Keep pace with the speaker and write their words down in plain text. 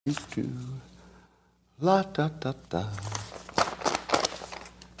La da da da.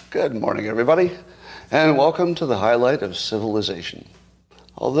 Good morning, everybody, and welcome to the highlight of civilization.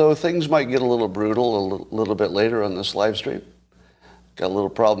 Although things might get a little brutal a little bit later on this live stream, got a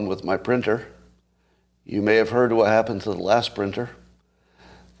little problem with my printer. You may have heard what happened to the last printer.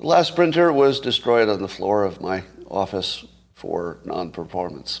 The last printer was destroyed on the floor of my office for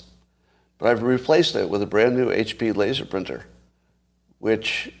non-performance. But I've replaced it with a brand new HP laser printer,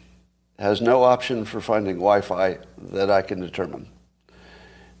 which has no option for finding Wi-Fi that I can determine.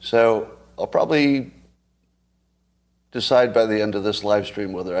 So I'll probably decide by the end of this live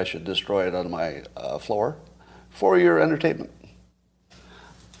stream whether I should destroy it on my floor for your entertainment.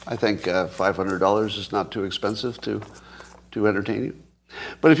 I think $500 is not too expensive to entertain you.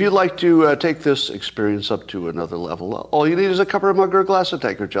 But if you'd like to take this experience up to another level, all you need is a cup or mug or glass, a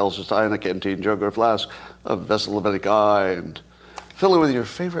tank or chalice, a stein, a canteen, jug or flask, a vessel of any kind. Fill it with your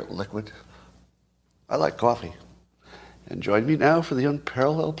favorite liquid. I like coffee. And join me now for the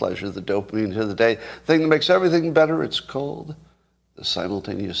unparalleled pleasure, the dopamine of the day. Thing that makes everything better, it's called the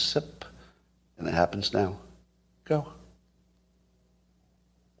simultaneous sip. And it happens now. Go.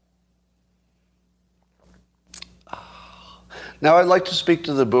 Now I'd like to speak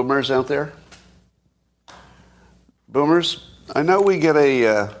to the boomers out there. Boomers, I know we get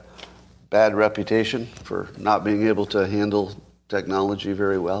a bad reputation for not being able to handle technology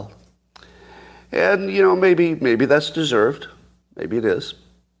very well. And, you know, maybe that's deserved. Maybe it is.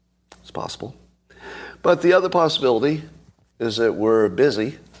 It's possible. But the other possibility is that we're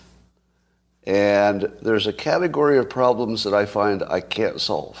busy and there's a category of problems that I find I can't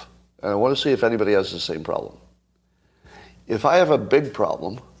solve. And I want to see if anybody has the same problem. If I have a big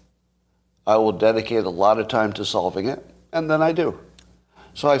problem, I will dedicate a lot of time to solving it, and then I do.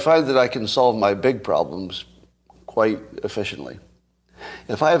 So I find that I can solve my big problems quite efficiently.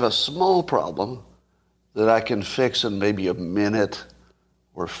 If I have a small problem that I can fix in maybe a minute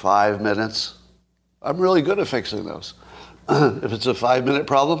or 5 minutes, I'm really good at fixing those. If it's a 5-minute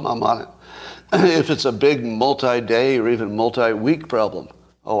problem, I'm on it. If it's a big multi-day or even multi-week problem,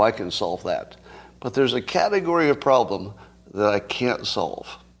 I can solve that. But there's a category of problem that I can't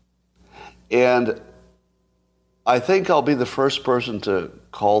solve. And I think I'll be the first person to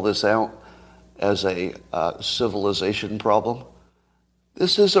call this out as a civilization problem.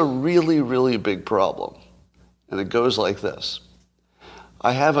 This is a really, really big problem. And it goes like this.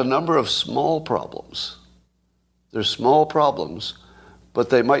 I have a number of small problems. They're small problems, but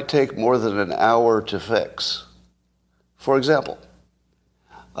they might take more than an hour to fix. For example,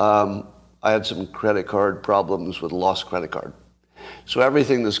 I had some credit card problems with a lost credit card. So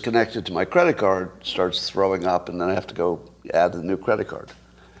everything that's connected to my credit card starts throwing up, and then I have to go add the new credit card.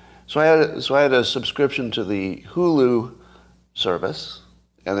 So I had a subscription to the Hulu service,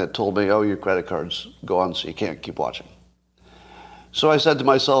 and it told me, your credit card's gone, so you can't keep watching. So I said to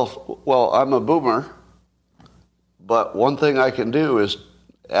myself, well, I'm a boomer, but one thing I can do is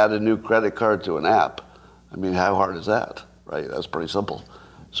add a new credit card to an app. I mean, how hard is that, right? That's pretty simple.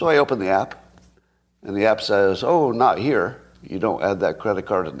 So I open the app, and the app says, not here. You don't add that credit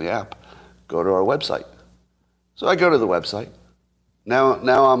card in the app. Go to our website. So I go to the website.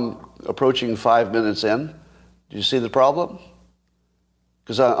 Now I'm approaching 5 minutes in. Do you see the problem?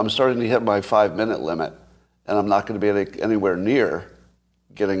 Because I'm starting to hit my 5-minute limit, and I'm not going to be anywhere near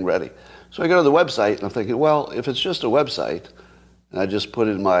getting ready. So I go to the website, and I'm thinking, well, if it's just a website, and I just put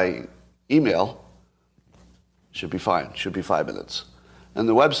in my email, it should be fine. It should be 5 minutes. And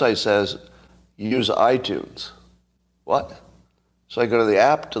the website says, use iTunes. What? So I go to the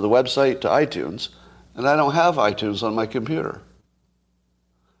app, to the website, to iTunes, and I don't have iTunes on my computer.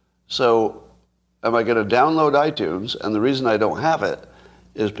 So am I going to download iTunes? And the reason I don't have it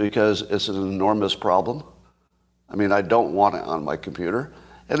is because it's an enormous problem. I mean, I don't want it on my computer.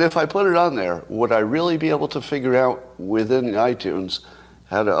 And if I put it on there, would I really be able to figure out within iTunes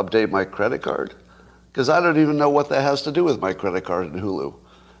how to update my credit card? Because I don't even know what that has to do with my credit card and Hulu.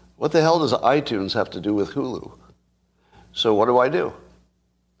 What the hell does iTunes have to do with Hulu? So what do?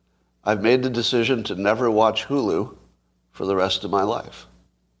 I've made the decision to never watch Hulu for the rest of my life.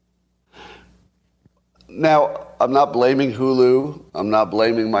 Now, I'm not blaming Hulu. I'm not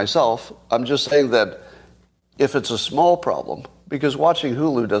blaming myself. I'm just saying that if it's a small problem, because watching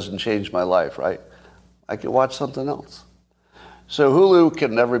Hulu doesn't change my life, right? I could watch something else. So Hulu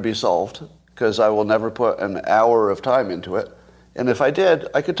can never be solved because I will never put an hour of time into it. And if I did,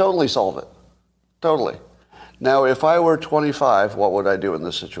 I could totally solve it. Totally. Now, if I were 25, what would I do in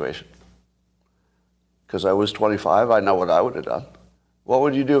this situation? Because I was 25, I know what I would have done. What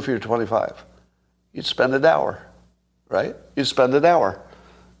would you do if you're 25? You'd spend an hour, right? You'd spend an hour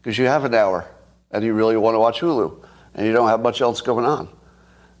because you have an hour and you really want to watch Hulu and you don't have much else going on.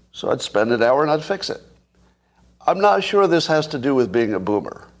 So I'd spend an hour and I'd fix it. I'm not sure this has to do with being a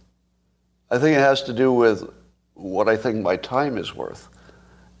boomer. I think it has to do with what I think my time is worth.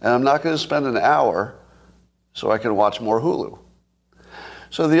 And I'm not going to spend an hour so I can watch more Hulu.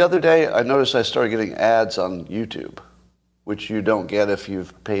 So the other day, I noticed I started getting ads on YouTube, which you don't get if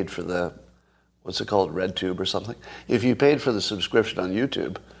you've paid for the, what's it called, RedTube or something. If you paid for the subscription on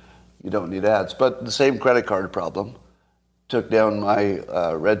YouTube, you don't need ads. But the same credit card problem took down my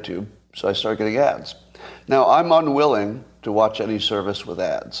RedTube, so I started getting ads. Now, I'm unwilling to watch any service with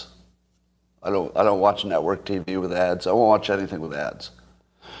ads. I don't watch network TV with ads. I won't watch anything with ads.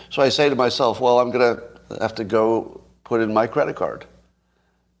 So I say to myself, well, I'm going to have to go put in my credit card.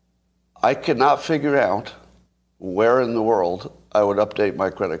 I cannot figure out where in the world I would update my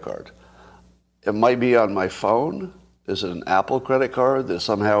credit card. It might be on my phone. Is it an Apple credit card that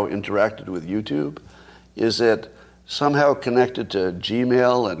somehow interacted with YouTube? Is it somehow connected to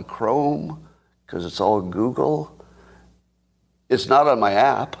Gmail and Chrome because it's all Google? It's not on my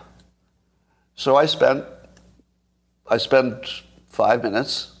app. So I spent 5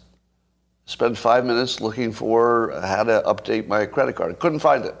 minutes. Spent 5 minutes looking for how to update my credit card. Couldn't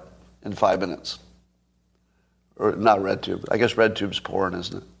find it in 5 minutes. Or not RedTube. I guess RedTube's porn,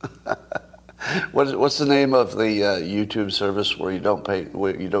 isn't it? What's the name of the YouTube service where you don't pay,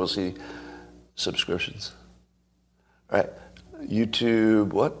 where you don't see subscriptions? All right. YouTube,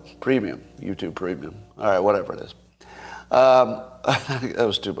 what? Premium. YouTube Premium. All right, whatever it is. That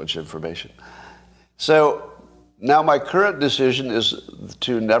was too much information. So now my current decision is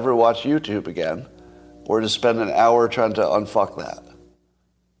to never watch YouTube again or to spend an hour trying to unfuck that.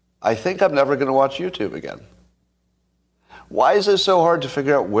 I think I'm never going to watch YouTube again. Why is it so hard to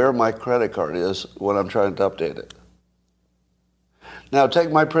figure out where my credit card is when I'm trying to update it? Now,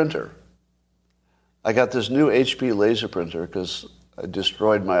 take my printer. I got this new HP laser printer because I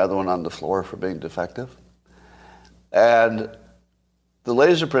destroyed my other one on the floor for being defective. And the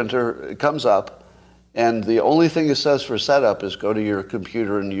laser printer, it comes up, and the only thing it says for setup is go to your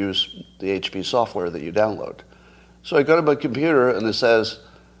computer and use the HP software that you download. So I go to my computer, and it says,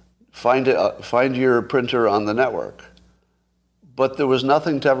 find your printer on the network. But there was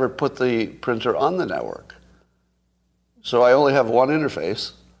nothing to ever put the printer on the network. So I only have one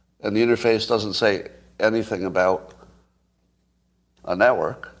interface, and the interface doesn't say anything about a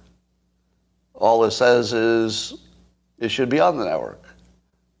network. All it says is it should be on the network,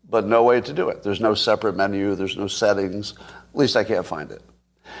 but no way to do it. There's no separate menu. There's no settings. At least I can't find it.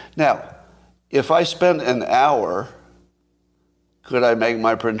 Now, if I spend an hour, could I make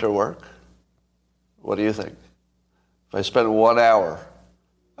my printer work? What do you think? If I spend 1 hour,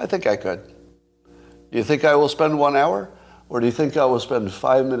 I think I could. Do you think I will spend 1 hour? Or do you think I will spend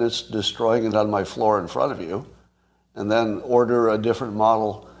 5 minutes destroying it on my floor in front of you and then order a different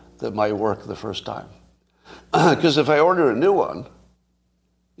model that might work the first time? Because if I order a new one,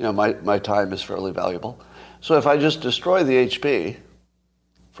 you know, my time is fairly valuable. So if I just destroy the HP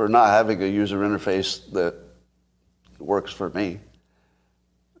for not having a user interface that works for me,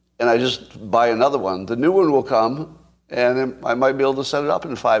 and I just buy another one, the new one will come, and I might be able to set it up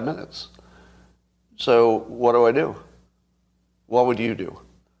in 5 minutes. So what do? What would you do?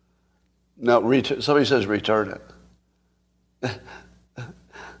 No, somebody says return it.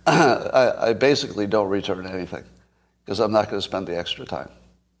 I basically don't return anything because I'm not going to spend the extra time.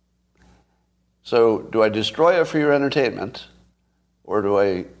 So do I destroy it for your entertainment, or do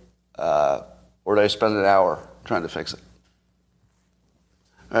I spend an hour trying to fix it?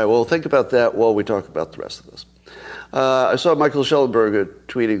 All right, well, think about that while we talk about the rest of this. I saw Michael Schellenberger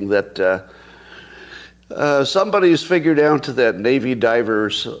tweeting that somebody's figured out that Navy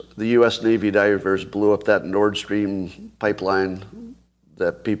divers, the U.S. Navy divers, blew up that Nord Stream pipeline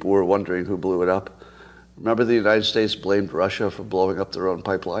that people were wondering who blew it up. Remember the United States blamed Russia for blowing up their own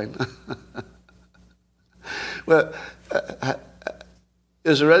pipeline? Well,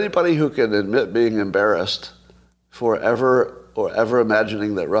 is there anybody who can admit being embarrassed for ever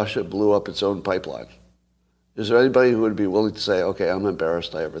imagining that Russia blew up its own pipeline? Is there anybody who would be willing to say, okay, I'm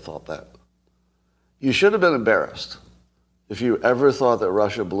embarrassed I ever thought that? You should have been embarrassed if you ever thought that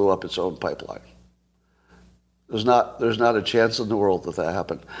Russia blew up its own pipeline. There's not a chance in the world that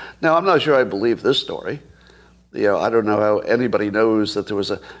happened. Now, I'm not sure I believe this story. You know, I don't know how anybody knows that there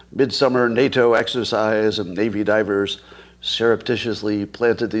was a midsummer NATO exercise and Navy divers surreptitiously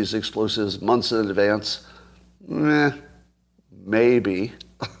planted these explosives months in advance. Maybe,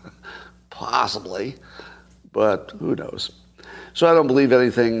 possibly, but who knows? So I don't believe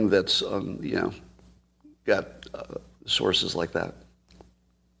anything that's got sources like that.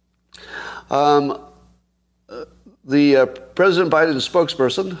 Um, President Biden's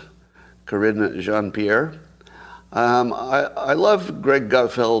spokesperson, Karine Jean-Pierre, I love Greg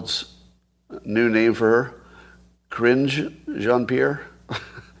Gutfeld's new name for her, Cringe Jean-Pierre.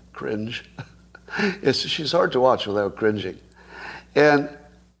 Cringe. She's hard to watch without cringing. And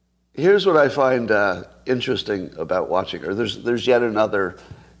here's what I find interesting about watching her. There's yet another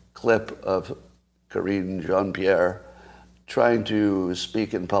clip of Karine Jean-Pierre trying to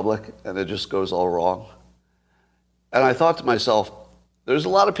speak in public, and it just goes all wrong. And I thought to myself, there's a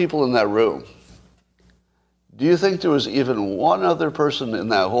lot of people in that room. Do you think there was even one other person in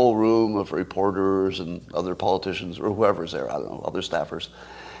that whole room of reporters and other politicians or whoever's there, I don't know, other staffers?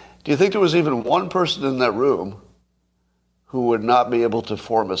 Do you think there was even one person in that room who would not be able to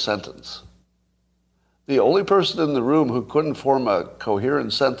form a sentence? The only person in the room who couldn't form a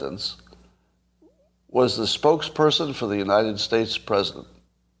coherent sentence was the spokesperson for the United States president.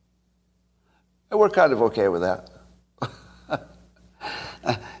 And we're kind of okay with that.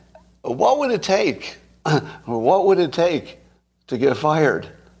 What would it take? What would it take to get fired?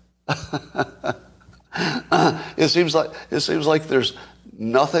 It seems like there's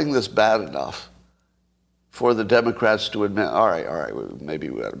nothing that's bad enough for the Democrats to admit, all right, maybe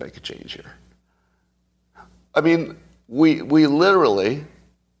we ought to make a change here. I mean, we literally,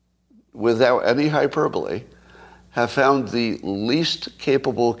 without any hyperbole, have found the least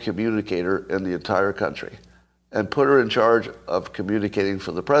capable communicator in the entire country and put her in charge of communicating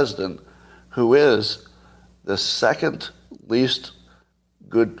for the president, who is the second worst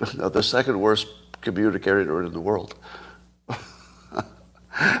communicator in the world.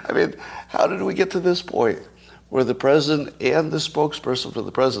 I mean, how did we get to this point where the president and the spokesperson for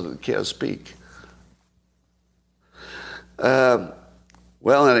the president can't speak? Well,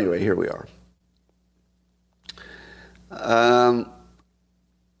 anyway, here we are.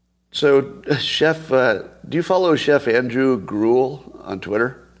 So, Chef, do you follow Chef Andrew Gruel on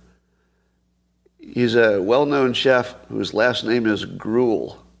Twitter? He's a well-known chef whose last name is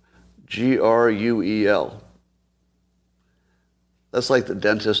Gruel, Gruel. That's like the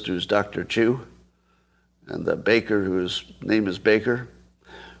dentist who's Dr. Chu, and the baker whose name is Baker.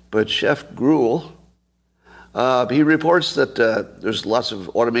 But Chef Gruel, he reports that there's lots of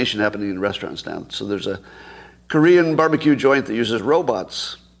automation happening in restaurants now. So there's a Korean barbecue joint that uses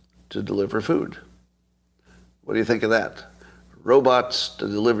robots to deliver food. What do you think of that? Robots to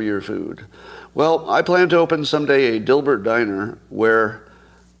deliver your food. Well, I plan to open someday a Dilbert Diner where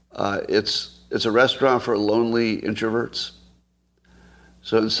it's a restaurant for lonely introverts.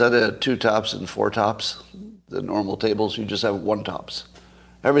 So instead of 2 tops and 4 tops, the normal tables, you just have 1 tops.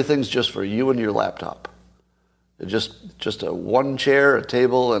 Everything's just for you and your laptop. Just a 1 chair, a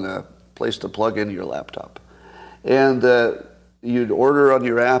table, and a place to plug in your laptop. And you'd order on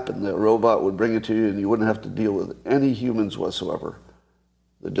your app, and the robot would bring it to you, and you wouldn't have to deal with any humans whatsoever.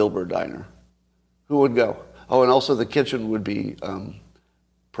 The Dilbert Diner. Who would go? Oh, and also the kitchen would be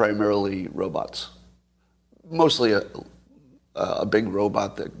primarily robots. Mostly a big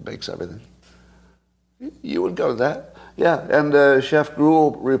robot that makes everything. You would go to that? Yeah, and Chef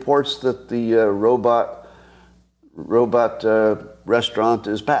Gruel reports that the robot restaurant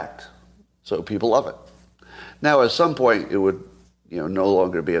is packed, so people love it. Now, at some point, it would, no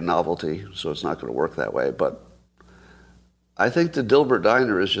longer be a novelty, so it's not going to work that way. But I think the Dilbert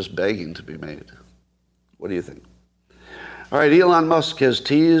Diner is just begging to be made. What do you think? All right, Elon Musk has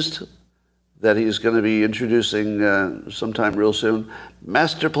teased that he's going to be introducing sometime real soon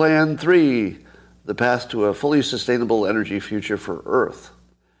Master Plan 3, the path to a fully sustainable energy future for Earth.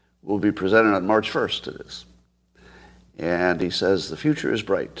 Will be presented on March 1st, it is. And he says the future is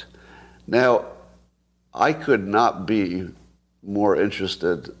bright. Now, I could not be more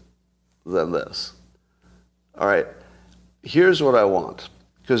interested than this. All right, here's what I want.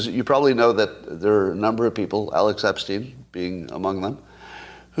 Because you probably know that there are a number of people, Alex Epstein being among them,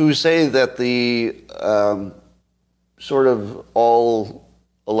 who say that the sort of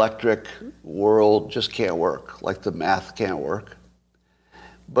all-electric world just can't work, like the math can't work.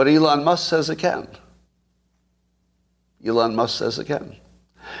 But Elon Musk says it can. Elon Musk says it can.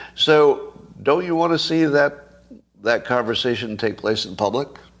 So don't you want to see that conversation take place in public?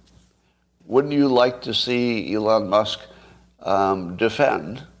 Wouldn't you like to see Elon Musk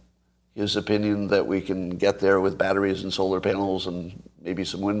defend his opinion that we can get there with batteries and solar panels and maybe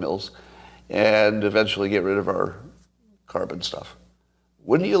some windmills and eventually get rid of our carbon stuff?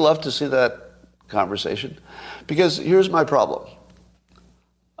 Wouldn't you love to see that conversation? Because here's my problem.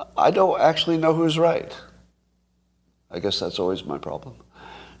 I don't actually know who's right. I guess that's always my problem.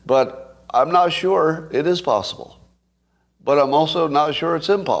 But I'm not sure it is possible. But I'm also not sure it's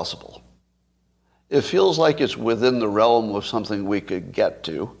impossible. it feels like it's within the realm of something we could get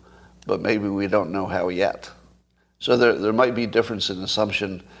to, but maybe we don't know how yet. So there might be difference in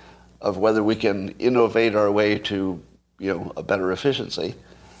assumption of whether we can innovate our way to, a better efficiency.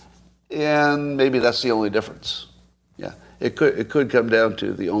 And maybe that's the only difference. Yeah, it could come down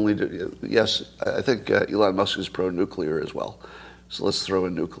to the only, yes, I think Elon Musk is pro-nuclear as well. So let's throw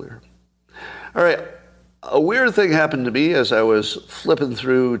in nuclear. All right, a weird thing happened to me as I was flipping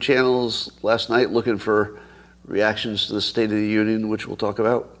through channels last night looking for reactions to the State of the Union, which we'll talk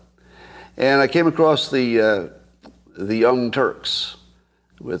about. And I came across the Young Turks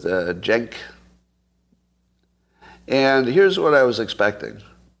with Cenk. And here's what I was expecting.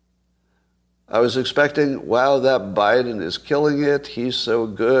 I was expecting, wow, that Biden is killing it. He's so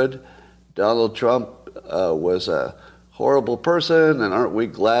good. Donald Trump was a horrible person, and aren't we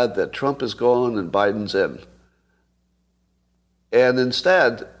glad that Trump is gone and Biden's in? And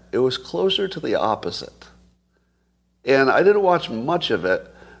instead, it was closer to the opposite. And I didn't watch much of it,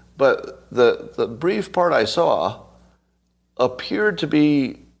 but the brief part I saw appeared to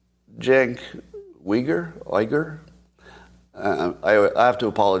be Cenk Uygur. I have to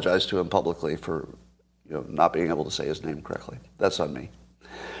apologize to him publicly for not being able to say his name correctly. That's on me.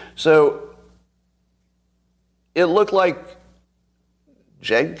 So it looked like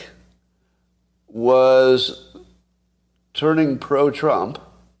Cenk was turning pro-Trump,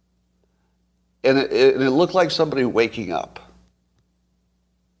 and it looked like somebody waking up.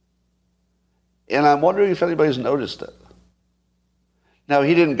 And I'm wondering if anybody's noticed it. Now,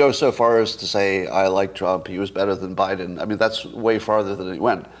 he didn't go so far as to say, I like Trump, he was better than Biden. I mean, that's way farther than he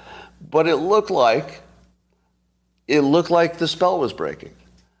went. But it looked like the spell was breaking.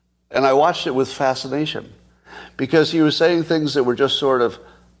 And I watched it with fascination because he was saying things that were just sort of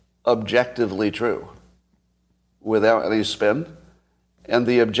objectively true without any spin. And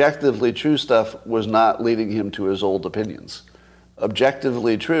the objectively true stuff was not leading him to his old opinions.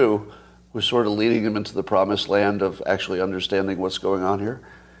 Objectively true was sort of leading him into the promised land of actually understanding what's going on here.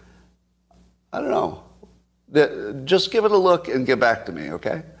 I don't know. Just give it a look and get back to me,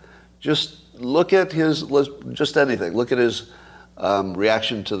 okay? Just look at just anything. Look at his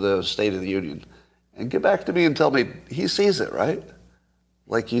reaction to the State of the Union. And get back to me and tell me he sees it, right?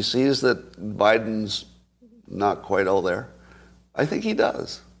 Like he sees that Biden's not quite all there. I think he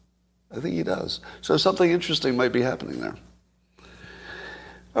does. So something interesting might be happening there.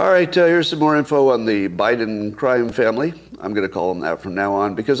 All right, here's some more info on the Biden crime family. I'm going to call them that from now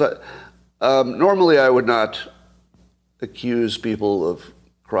on because normally I would not accuse people of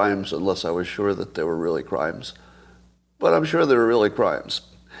crimes unless I was sure that they were really crimes. But I'm sure they were really crimes.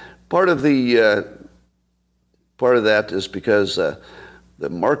 Part of that is because the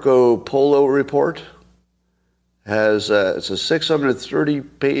Marco Polo report it's a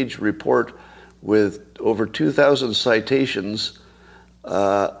 630-page report with over 2,000 citations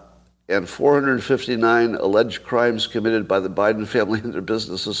and 459 alleged crimes committed by the Biden family and their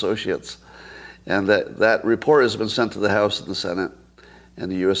business associates. And that report has been sent to the House and the Senate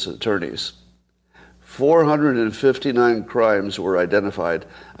and the U.S. attorneys. 459 crimes were identified,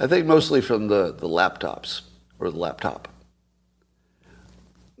 I think mostly from the laptops or the laptop.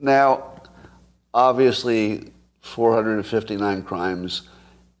 Now, obviously, 459 crimes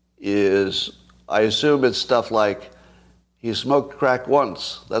is, I assume it's stuff like he smoked crack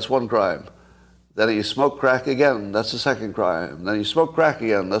once, that's one crime. Then he smoked crack again, that's the second crime. Then he smoked crack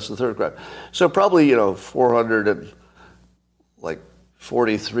again, that's the third crime. So probably,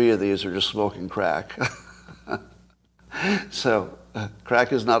 443 of these are just smoking crack. So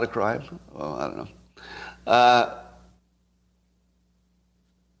crack is not a crime? Well, I don't know.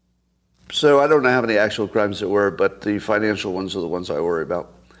 So I don't know how many actual crimes there were, but the financial ones are the ones I worry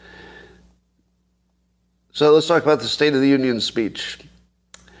about. So let's talk about the State of the Union speech.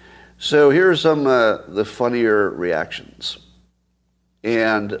 So here are some the funnier reactions.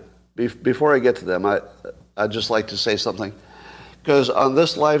 And before I get to them, I'd just like to say something. Because on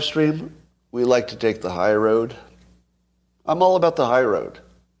this live stream, we like to take the high road. I'm all about the high road,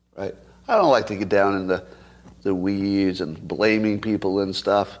 right? I don't like to get down in the weeds and blaming people and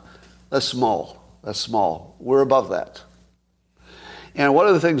stuff. That's small. We're above that. And one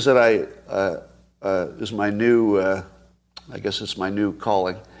of the things that is my new, I guess it's my new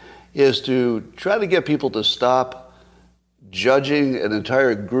calling, is to try to get people to stop judging an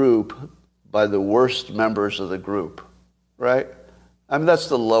entire group by the worst members of the group, right? I mean, that's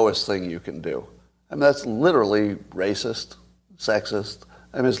the lowest thing you can do. I mean, that's literally racist, sexist.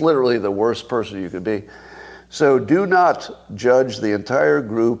 I mean, it's literally the worst person you could be. So do not judge the entire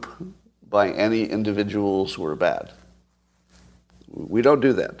group by any individuals who are bad. We don't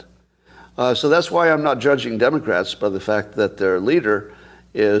do that. So that's why I'm not judging Democrats by the fact that their leader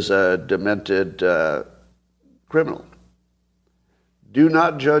is a demented criminal. Do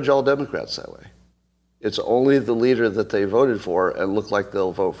not judge all Democrats that way. It's only the leader that they voted for and look like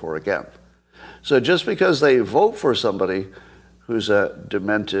they'll vote for again. So just because they vote for somebody who's a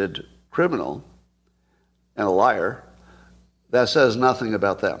demented criminal and a liar, that says nothing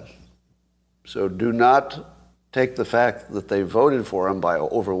about them. So do not take the fact that they voted for him by an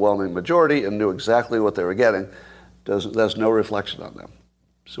overwhelming majority and knew exactly what they were getting. That's no reflection on them.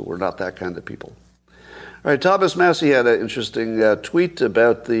 So we're not that kind of people. All right, Thomas Massie had an interesting tweet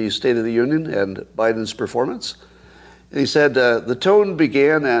about the State of the Union and Biden's performance. He said, the tone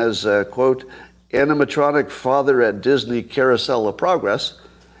began as, quote, animatronic father at Disney carousel of progress,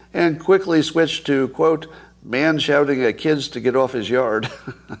 and quickly switched to, quote, man shouting at kids to get off his yard.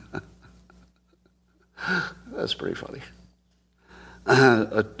 That's pretty funny.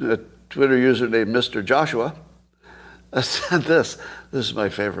 A Twitter user named Mr. Joshua said this. This is my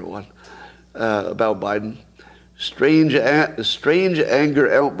favorite one about Biden. Strange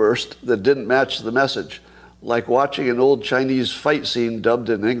anger outburst that didn't match the message, like watching an old Chinese fight scene dubbed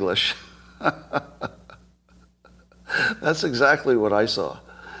in English. That's exactly what I saw.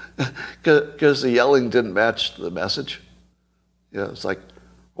 Because the yelling didn't match the message. Yeah, it's like,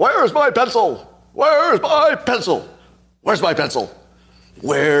 where's my pencil? Where's my pencil? Where's my pencil?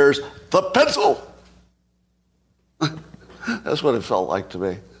 Where's the pencil? That's what it felt like to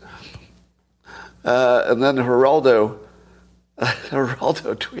me. And then Geraldo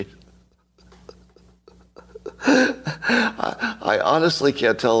tweeted. I honestly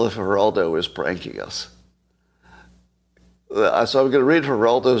can't tell if Geraldo is pranking us. So I'm going to read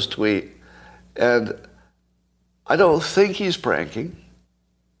Geraldo's tweet, and I don't think he's pranking.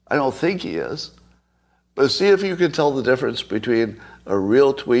 I don't think he is. But see if you can tell the difference between a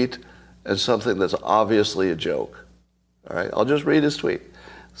real tweet and something that's obviously a joke. All right, I'll just read his tweet.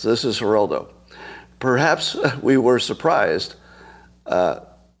 So this is Geraldo. Perhaps we were surprised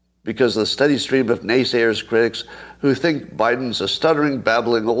because the steady stream of naysayers, critics who think Biden's a stuttering,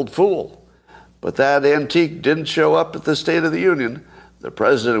 babbling old fool. But that antique didn't show up at the State of the Union. The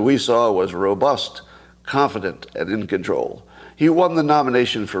president we saw was robust, confident, and in control. He won the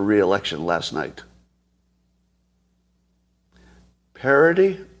nomination for re-election last night.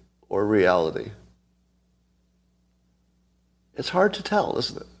 Parody or reality? It's hard to tell,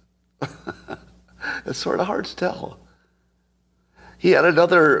 isn't it? It's sort of hard to tell. He had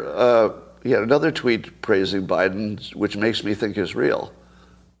another tweet praising Biden, which makes me think is real.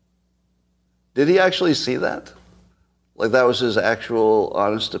 Did he actually see that? Like that was his actual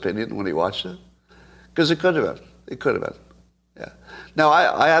honest opinion when he watched it? Because it could have been. It could have been. Yeah. Now,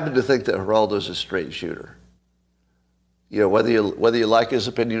 I happen to think that Geraldo's a straight shooter. You know, whether you like his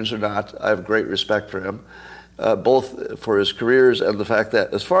opinions or not, I have great respect for him, both for his careers and the fact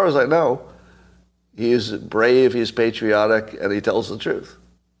that, as far as I know, he is brave, he's patriotic, and he tells the truth.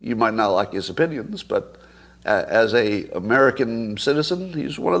 You might not like his opinions, but as an American citizen,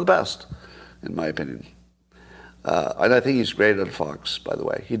 he's one of the best, in my opinion. And I think he's great on Fox, by the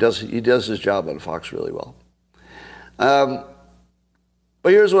way. He does his job on Fox really well. But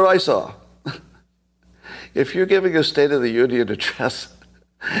here's what I saw. If you're giving a State of the Union address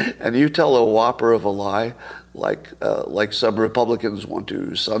and you tell a whopper of a lie, like some Republicans want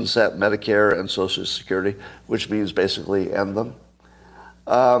to sunset Medicare and Social Security, which means basically end them.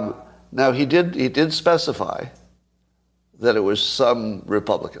 Now he did specify that it was some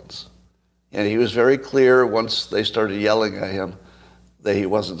Republicans, and he was very clear once they started yelling at him that he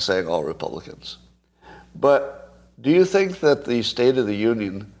wasn't saying all Republicans. But do you think that the State of the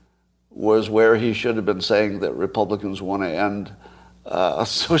Union was where he should have been saying that Republicans want to end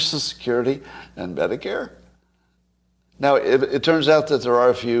Social Security and Medicare? Now, it turns out that there are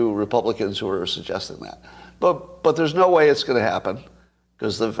a few Republicans who are suggesting that. But there's no way it's going to happen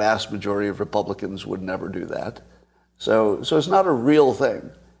because the vast majority of Republicans would never do that. So it's not a real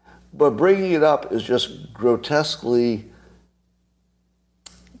thing. But bringing it up is just grotesquely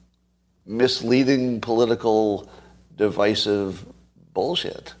misleading, political, divisive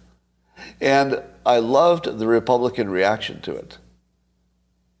bullshit. And I loved the Republican reaction to it.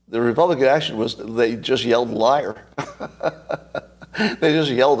 The Republican action was they just yelled liar. They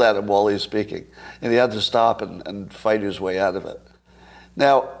just yelled at him while he was speaking. And he had to stop and fight his way out of it.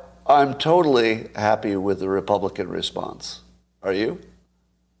 Now, I'm totally happy with the Republican response. Are you?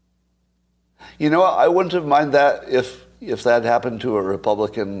 You know, I wouldn't have minded that if that happened to a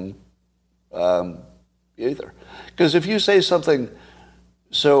Republican either. Because if you say something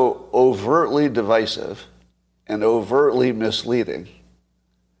so overtly divisive and overtly misleading,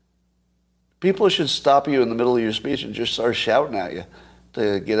 People should stop you in the middle of your speech and just start shouting at you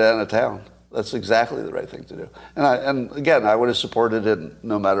to get out of town. That's exactly the right thing to do. And again, I would have supported it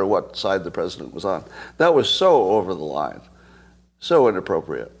no matter what side the president was on. That was so over the line, so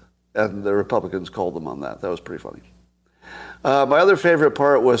inappropriate. And the Republicans called them on that. That was pretty funny. My other favorite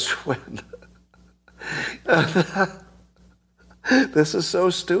part was when... This is so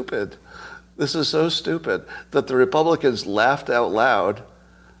stupid. This is so stupid that the Republicans laughed out loud,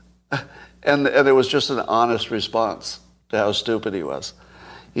 and it was just an honest response to how stupid he was.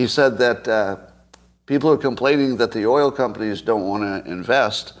 He said that people are complaining that the oil companies don't want to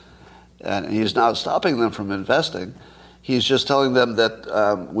invest, and he's not stopping them from investing. He's just telling them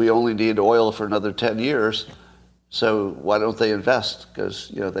that we only need oil for another 10 years, so why don't they invest? Because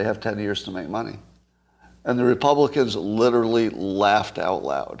they have 10 years to make money. And the Republicans literally laughed out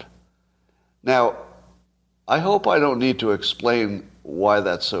loud. Now, I hope I don't need to explain why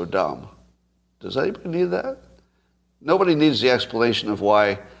that's so dumb. Does anybody need that? Nobody needs the explanation of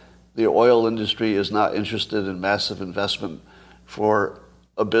why the oil industry is not interested in massive investment for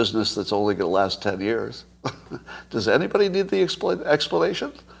a business that's only going to last 10 years. Does anybody need the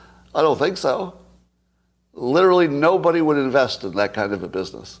explanation? I don't think so. Literally nobody would invest in that kind of a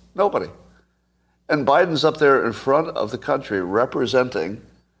business. Nobody. And Biden's up there in front of the country representing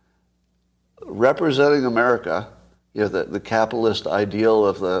America, the capitalist ideal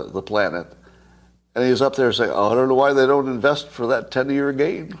of the planet. And he's up there saying, I don't know why they don't invest for that 10-year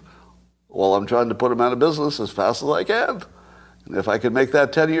gain. Well, I'm trying to put them out of business as fast as I can. And if I could make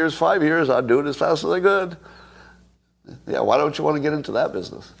that 10 years, 5 years, I'd do it as fast as I could. Yeah, why don't you want to get into that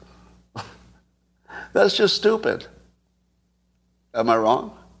business? That's just stupid. Am I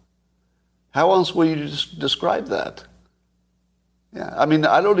wrong? How else will you describe that? Yeah, I mean,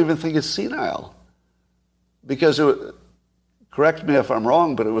 I don't even think it's senile. Because, correct me if I'm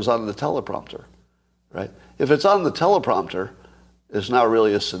wrong, but it was on the teleprompter. Right? If it's on the teleprompter, it's not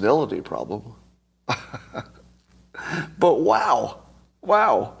really a senility problem. But wow.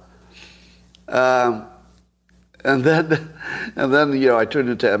 And then I tuned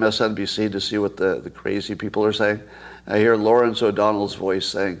into MSNBC to see what the crazy people are saying. I hear Lawrence O'Donnell's voice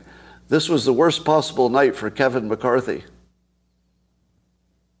saying, "This was the worst possible night for Kevin McCarthy."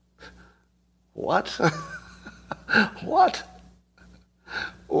 What? What?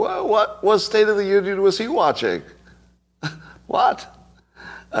 What State of the Union was he watching? What?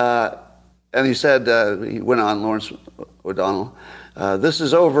 And he said, he went on, Lawrence O'Donnell, this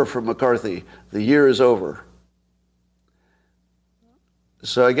is over for McCarthy. The year is over.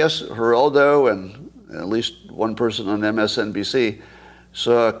 So I guess Geraldo and at least one person on MSNBC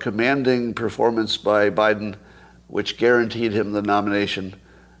saw a commanding performance by Biden, which guaranteed him the nomination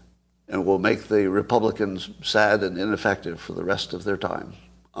and will make the Republicans sad and ineffective for the rest of their time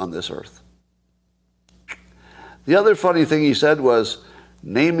on this earth. The other funny thing he said was,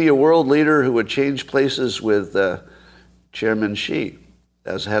 name me a world leader who would change places with Chairman Xi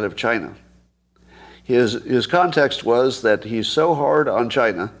as head of China. His context was that he's so hard on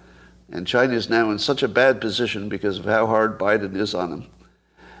China, and China is now in such a bad position because of how hard Biden is on him,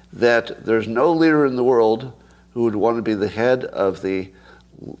 that there's no leader in the world who would want to be the head of the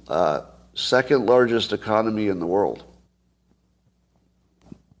second largest economy in the world.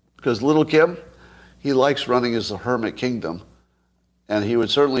 Because little Kim, he likes running as a hermit kingdom, and he would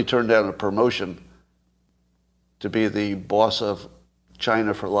certainly turn down a promotion to be the boss of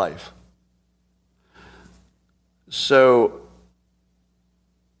China for life. So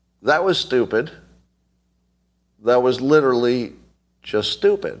that was stupid. That was literally just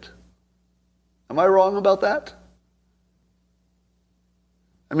stupid. Am I wrong about that?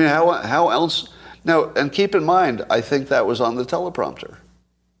 I mean, how else? Now, and keep in mind, I think that was on the teleprompter.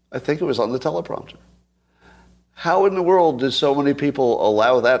 I think it was on the teleprompter. How in the world did so many people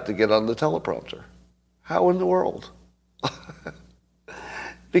allow that to get on the teleprompter? How in the world?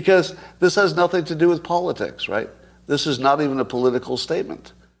 Because this has nothing to do with politics, right? This is not even a political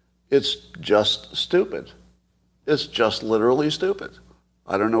statement. It's just stupid. It's just literally stupid.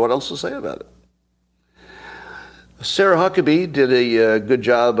 I don't know what else to say about it. Sarah Huckabee did a good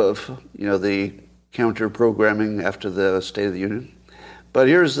job of, the counter-programming after the State of the Union. But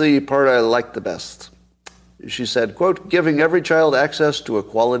here's the part I liked the best. She said, quote, giving every child access to a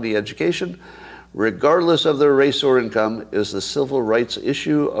quality education, regardless of their race or income, is the civil rights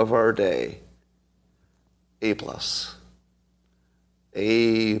issue of our day. A+.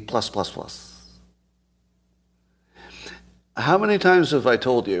 A+++. How many times have I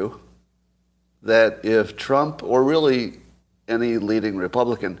told you that if Trump, or really any leading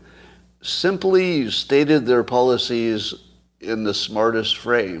Republican, simply stated their policies in the smartest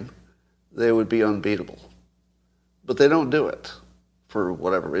frame, they would be unbeatable. But they don't do it for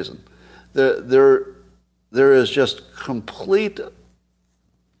whatever reason. There is just complete,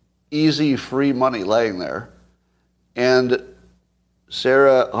 easy, free money laying there. And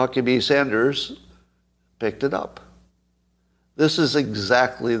Sarah Huckabee Sanders picked it up. This is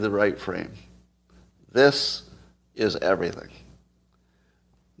exactly the right frame. This is everything.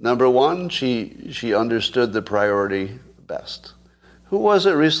 Number one, she understood the priority best. Who was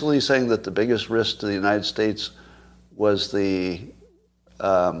it recently saying that the biggest risk to the United States was the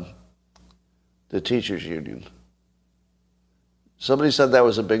teachers union? Somebody said that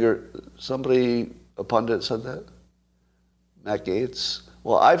was a pundit said that? Matt Gaetz?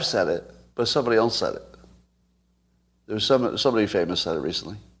 Well, I've said it, but somebody else said it. There's somebody famous said it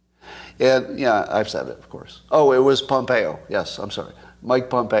recently. And yeah, I've said it, of course. Oh, it was Pompeo. Yes, I'm sorry. Mike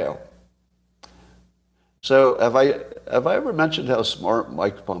Pompeo. So have I ever mentioned how smart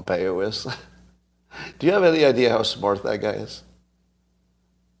Mike Pompeo is? Do you have any idea how smart that guy is?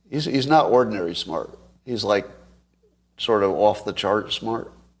 He's not ordinary smart. He's like sort of off the chart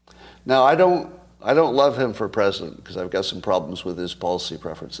smart. Now I don't love him for president because I've got some problems with his policy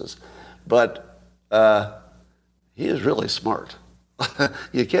preferences, but he is really smart.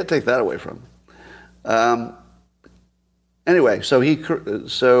 You can't take that away from him. Anyway, so here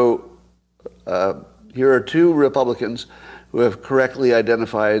are two Republicans who have correctly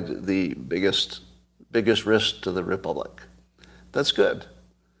identified the biggest risk to the republic. That's good.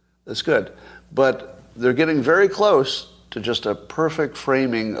 That's good. But they're getting very close to just a perfect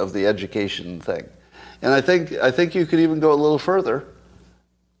framing of the education thing. And I think you could even go a little further.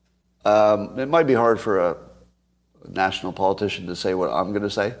 It might be hard for a national politician to say what I'm going to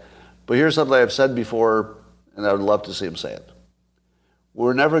say, but here's something I've said before, and I would love to see him say it.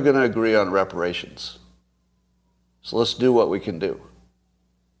 We're never going to agree on reparations. So let's do what we can do.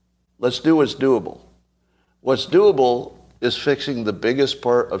 Let's do what's doable. What's doable is fixing the biggest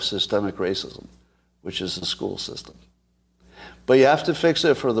part of systemic racism, which is the school system. But you have to fix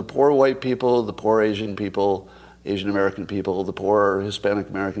it for the poor white people, the poor Asian people, Asian American people, the poor Hispanic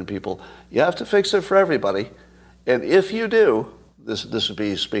American people. You have to fix it for everybody. And if you do, this would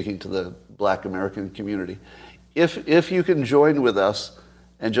be speaking to the Black American community, if you can join with us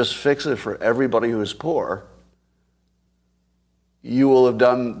and just fix it for everybody who is poor, you will have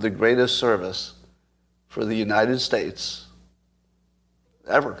done the greatest service for the United States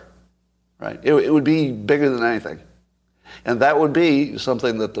ever, right? It would be bigger than anything. And that would be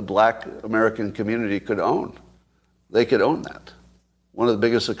something that the Black American community could own. They could own that. One of the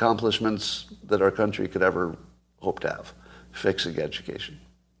biggest accomplishments that our country could ever hope to have, fixing education.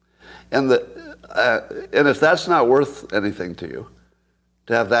 And if that's not worth anything to you,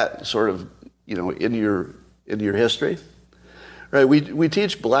 to have that sort of, in your history, right? We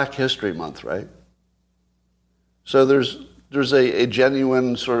teach Black History Month, right? So there's a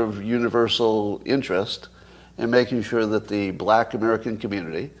genuine sort of universal interest in making sure that the Black American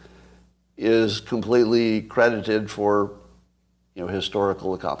community is completely credited for,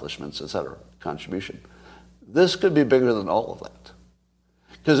 historical accomplishments, et cetera, contribution. This could be bigger than all of that.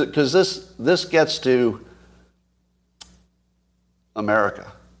 Because this gets to America,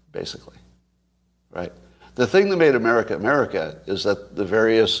 basically, right? The thing that made America America is that the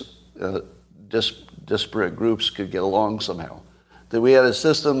various disparate groups could get along somehow. That we had a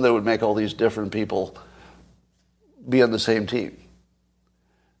system that would make all these different people be on the same team.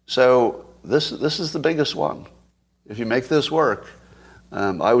 So this is the biggest one. If you make this work,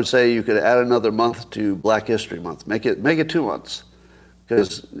 I would say you could add another month to Black History Month. Make it 2 months,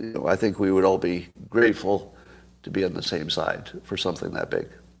 because I think we would all be grateful to be on the same side for something that big.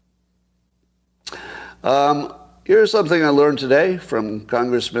 Here's something I learned today from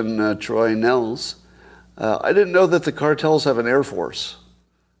Congressman Troy Nehls. I didn't know that the cartels have an air force.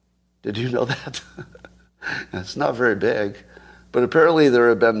 Did you know that? It's not very big, but apparently there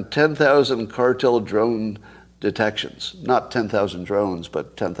have been 10,000 cartel drone detections. Not 10,000 drones,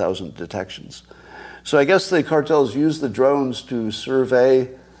 but 10,000 detections. So I guess the cartels use the drones to survey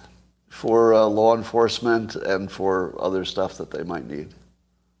for law enforcement and for other stuff that they might need.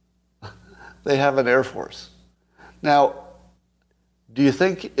 They have an air force. Now, do you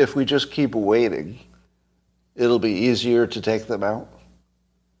think if we just keep waiting, it'll be easier to take them out?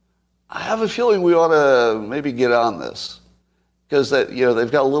 I have a feeling we ought to maybe get on this. Because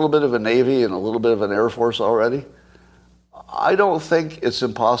they've got a little bit of a Navy and a little bit of an Air Force already. I don't think it's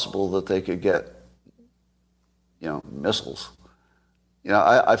impossible that they could get, missiles.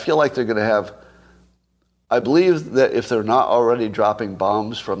 I feel like they're going to have, I believe that if they're not already dropping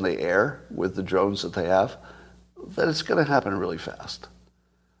bombs from the air with the drones that they have, that it's going to happen really fast.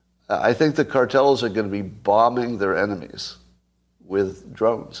 I think the cartels are going to be bombing their enemies with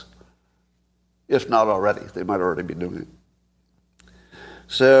drones. If not already. They might already be doing it.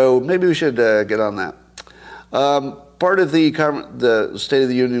 So maybe we should get on that. Part of the State of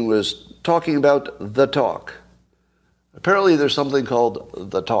the Union was talking about the talk. Apparently there's something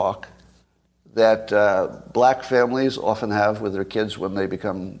called the talk that black families often have with their kids when they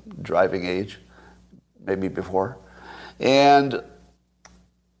become driving age, maybe before. And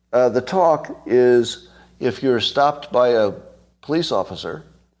the talk is if you're stopped by a police officer,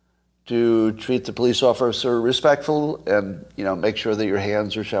 to treat the police officer respectful and, make sure that your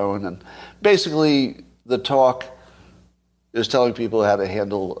hands are shown. And basically the talk is telling people how to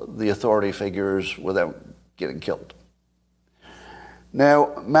handle the authority figures without getting killed.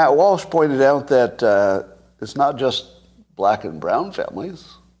 Now, Matt Walsh pointed out that it's not just black and brown families.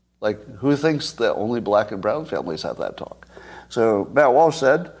 Like, who thinks that only black and brown families have that talk? So Matt Walsh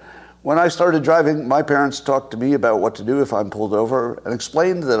said, when I started driving, my parents talked to me about what to do if I'm pulled over and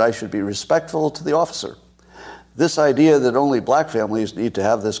explained that I should be respectful to the officer. This idea that only black families need to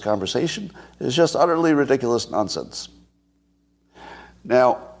have this conversation is just utterly ridiculous nonsense.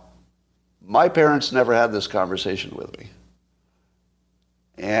 Now, my parents never had this conversation with me.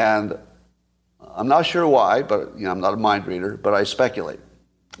 And I'm not sure why, but I'm not a mind reader, but I speculate.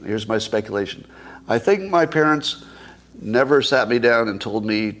 Here's my speculation. I think my parents never sat me down and told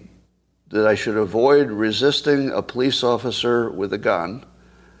me that I should avoid resisting a police officer with a gun.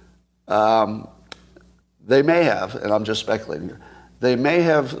 They may have, and I'm just speculating here, they may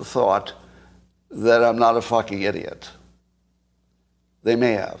have thought that I'm not a fucking idiot. They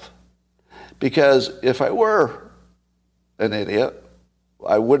may have. Because if I were an idiot,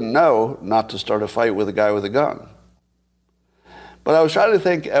 I wouldn't know not to start a fight with a guy with a gun. But I was trying to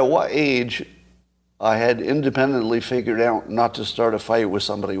think at what age I had independently figured out not to start a fight with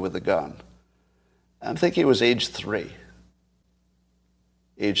somebody with a gun. I'm thinking it was age 3.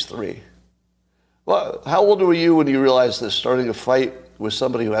 Age 3. Well, how old were you when you realized that starting a fight with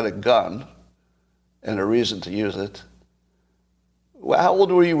somebody who had a gun and a reason to use it? Well, how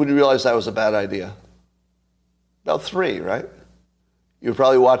old were you when you realized that was a bad idea? About 3, right? You were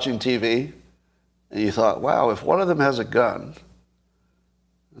probably watching TV and you thought, wow, if one of them has a gun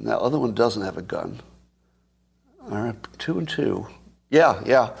and that other one doesn't have a gun, all right, 2 and 2.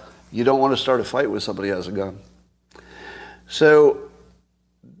 Yeah. You don't want to start a fight with somebody who has a gun. So,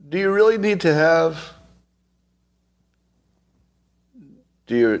 do you really need to have?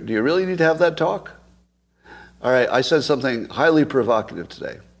 Do you really need to have that talk? All right, I said something highly provocative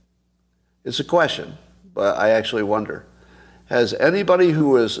today. It's a question, but I actually wonder: has anybody who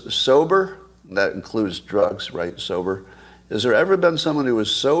was sober, that includes drugs, right? Sober. Has there ever been someone who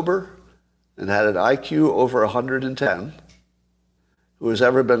was sober and had an IQ over 110 who has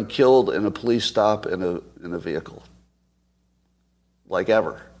ever been killed in a police stop in a vehicle? Like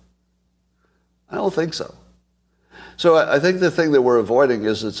ever? I don't think so. So I think the thing that we're avoiding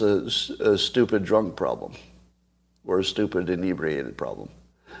is it's a stupid drunk problem or a stupid inebriated problem.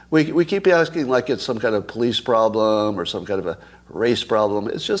 We keep asking like it's some kind of police problem or some kind of a race problem.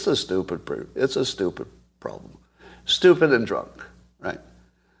 It's just a stupid problem. Stupid and drunk, right?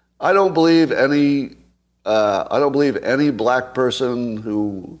 I don't believe any black person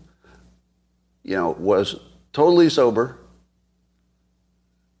who, was totally sober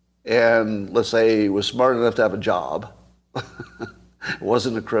and, let's say, was smart enough to have a job,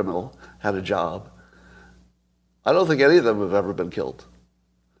 wasn't a criminal, had a job. I don't think any of them have ever been killed.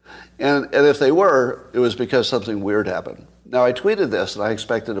 And if they were, it was because something weird happened. Now, I tweeted this, and I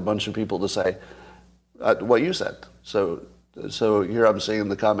expected a bunch of people to say what you said. So here I'm seeing in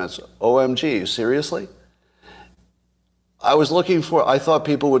the comments, OMG, seriously? I thought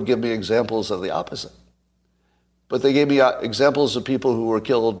people would give me examples of the opposite. But they gave me examples of people who were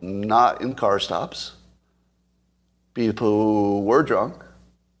killed not in car stops, people who were drunk.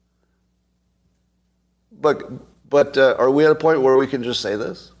 But are we at a point where we can just say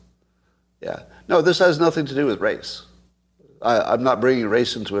this? Yeah. No, this has nothing to do with race. I'm not bringing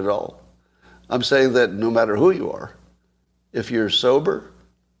race into it at all. I'm saying that no matter who you are, if you're sober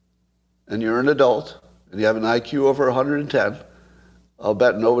and you're an adult and you have an IQ over 110, I'll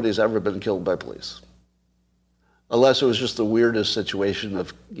bet nobody's ever been killed by police. Unless it was just the weirdest situation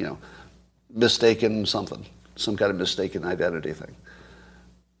of, mistaken something, some kind of mistaken identity thing.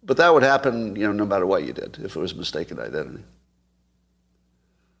 But that would happen, no matter what you did, if it was mistaken identity.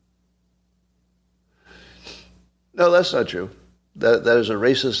 No, that's not true. That is a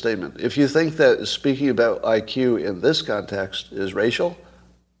racist statement. If you think that speaking about IQ in this context is racial,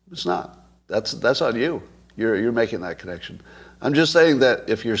 it's not. That's on you. You're making that connection. I'm just saying that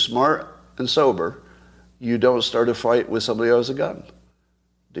if you're smart and sober, you don't start a fight with somebody who has a gun,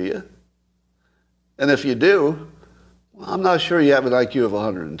 do you? And if you do, well, I'm not sure you have an IQ of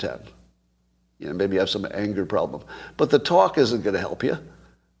 110. You know, maybe you have some anger problem. But the talk isn't going to help you.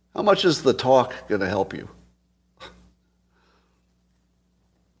 How much is the talk going to help you?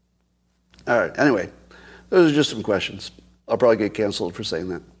 All right, anyway, those are just some questions. I'll probably get canceled for saying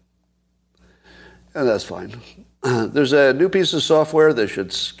that. And that's fine. There's a new piece of software that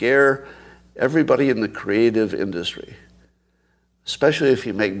should scare everybody in the creative industry, especially if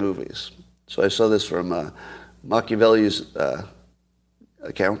you make movies. So I saw this from Machiavelli's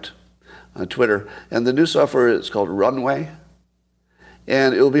account on Twitter. And the new software is called Runway.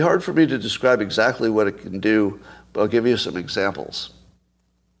 And it will be hard for me to describe exactly what it can do, but I'll give you some examples.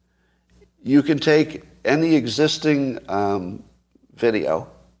 You can take any existing video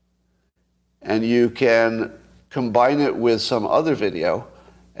and you can combine it with some other video,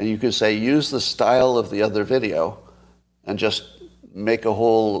 and you can say, use the style of the other video and just make a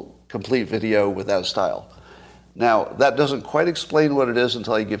whole complete video without style. Now, that doesn't quite explain what it is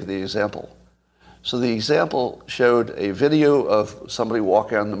until I give you the example. So the example showed a video of somebody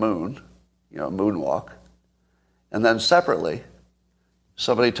walking on the moon, you know, a moonwalk, and then separately,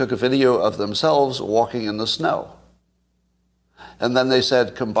 somebody took a video of themselves walking in the snow. And then they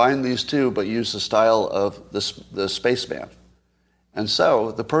said, combine these two, but use the style of the spaceman. And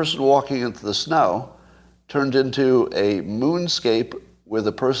so the person walking into the snow turned into a moonscape with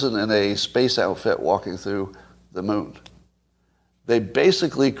a person in a space outfit walking through the moon. They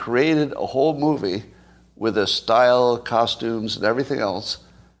basically created a whole movie with a style, costumes, and everything else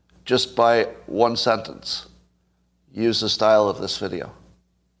just by one sentence. Use the style of this video.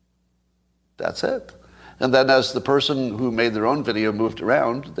 That's it. And then as the person who made their own video moved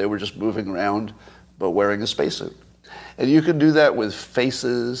around, they were just moving around but wearing a spacesuit. And you can do that with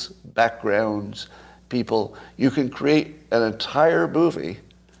faces, backgrounds, people. You can create an entire movie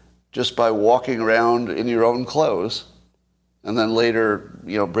just by walking around in your own clothes and then later,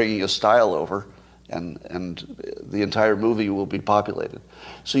 you know, bringing a style over, and the entire movie will be populated.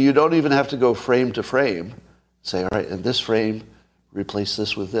 So you don't even have to go frame to frame, say, all right, in this frame, replace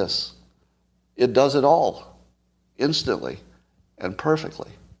this with this. It does it all instantly and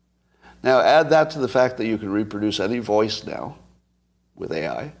perfectly. Now add that to the fact that you can reproduce any voice now with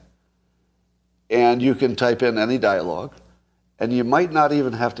AI, and you can type in any dialogue, and you might not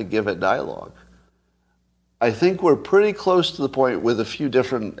even have to give it dialogue. I think we're pretty close to the point with a few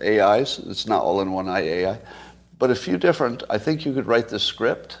different AIs. It's not all in one AI, but a few different. I think you could write the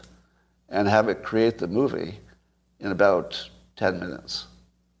script and have it create the movie in about 10 minutes.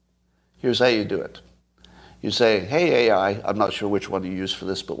 Here's how you do it. You say, hey AI, I'm not sure which one you use for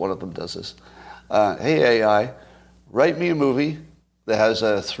this, but one of them does this. Hey AI, write me a movie that has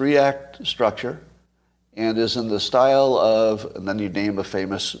a 3-act structure and is in the style of, and then you name a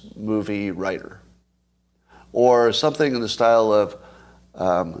famous movie writer. Or something in the style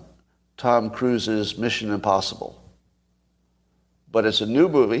of Tom Cruise's Mission Impossible. But it's a new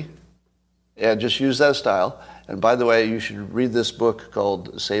movie, and just use that style. And by the way, you should read this book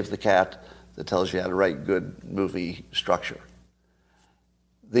called Save the Cat that tells you how to write good movie structure.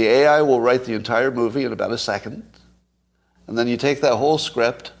 The AI will write the entire movie in about a second, and then you take that whole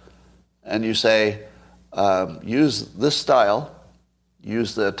script and you say, use this style,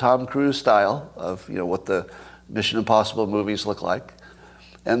 use the Tom Cruise style of, you know, what the Mission Impossible movies look like.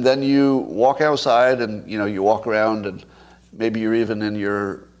 And then you walk outside and, you know, you walk around and maybe you're even in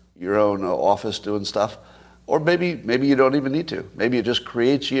your own office doing stuff. Or maybe you don't even need to. Maybe it just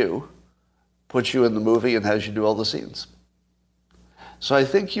creates you, puts you in the movie and has you do all the scenes. So I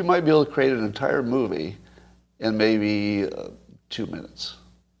think you might be able to create an entire movie in maybe 2 minutes.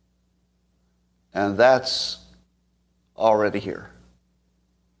 And that's already here.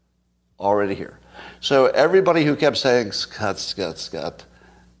 Already here. So everybody who kept saying, Scott,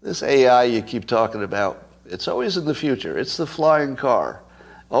 this AI you keep talking about, it's always in the future. It's the flying car.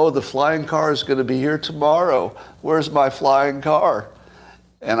 Oh, the flying car is going to be here tomorrow. Where's my flying car?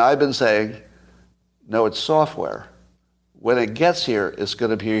 And I've been saying, no, it's software. When it gets here, it's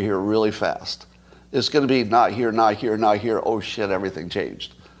going to be here really fast. It's going to be not here, not here, not here. Oh, shit, everything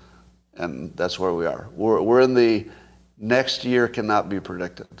changed. And that's where we are. We're in the next year cannot be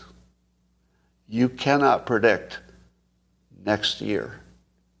predicted. You cannot predict next year.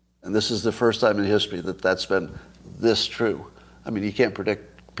 And this is the first time in history that that's been this true. I mean, you can't predict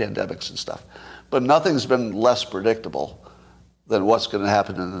pandemics and stuff. But nothing's been less predictable than what's going to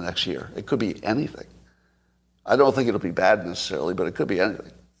happen in the next year. It could be anything. I don't think it'll be bad necessarily, but it could be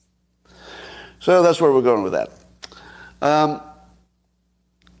anything. So that's where we're going with that.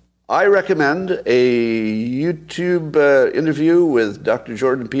 I recommend a YouTube interview with Dr.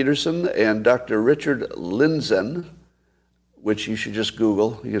 Jordan Peterson and Dr. Richard Lindzen, which you should just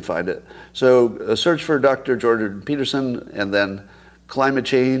Google. You can find it. So search for Dr. Jordan Peterson and then climate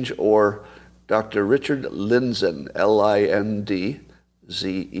change, or Dr. Richard Lindzen, Lindzen.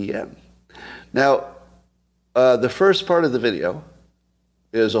 Now, the first part of the video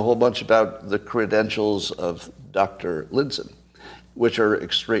is a whole bunch about the credentials of Dr. Lindzen, which are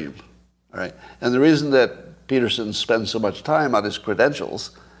extreme. All right? And the reason that Peterson spends so much time on his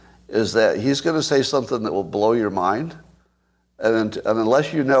credentials is that he's going to say something that will blow your mind. And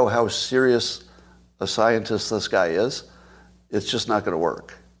unless you know how serious a scientist this guy is, it's just not going to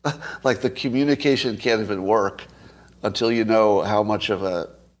work. Like the communication can't even work until you know how much of a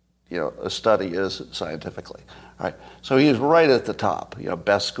study is scientifically. All right. So he is right at the top.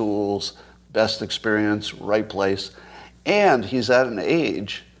 Best schools, best experience, right place, and he's at an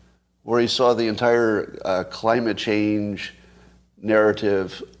age where he saw the entire climate change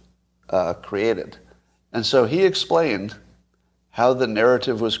narrative created, and so he explained how the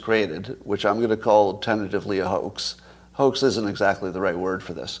narrative was created, which I'm going to call tentatively a hoax. Hoax isn't exactly the right word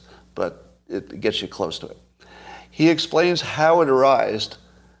for this, but it gets you close to it. He explains how it arose,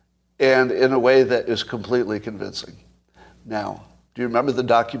 and in a way that is completely convincing. Now, do you remember the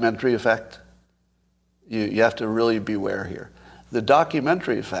documentary effect? You have to really beware here. The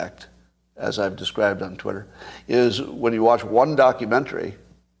documentary effect, as I've described on Twitter, is when you watch one documentary,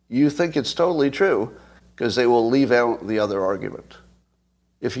 you think it's totally true, because they will leave out the other argument.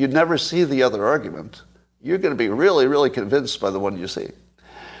 If you never see the other argument, you're going to be really, really convinced by the one you see.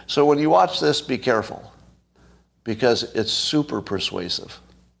 So when you watch this, be careful, because it's super persuasive.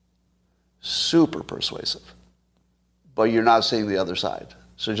 Super persuasive. But you're not seeing the other side.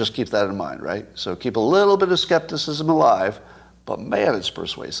 So just keep that in mind, right? So keep a little bit of skepticism alive, but man, it's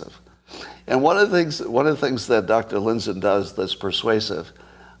persuasive. And one of the things that Dr. Lindzen does that's persuasive,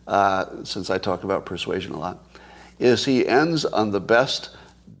 since I talk about persuasion a lot, is he ends on the best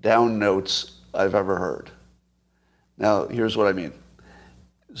down notes I've ever heard. Now, here's what I mean.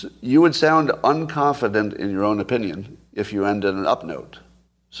 You would sound unconfident in your own opinion if you end in an up note.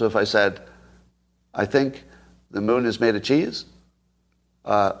 So if I said, I think the moon is made of cheese,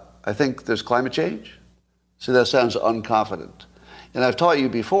 I think there's climate change. See, that sounds unconfident. And I've taught you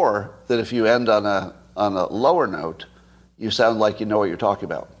before that if you end on a lower note, you sound like you know what you're talking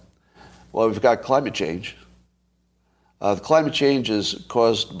about. Well, we've got climate change. The climate change is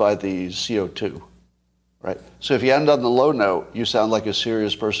caused by the CO2, right? So if you end on the low note, you sound like a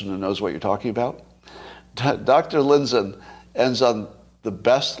serious person who knows what you're talking about. Dr. Lindzen ends on the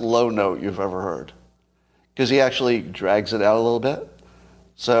best low note you've ever heard, because he actually drags it out a little bit.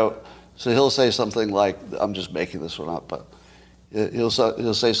 So he'll say something like, I'm just making this one up, but he'll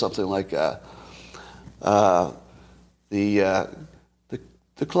say something like, the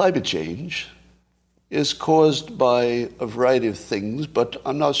climate change is caused by a variety of things, but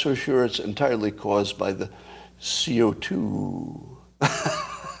I'm not so sure it's entirely caused by the CO2.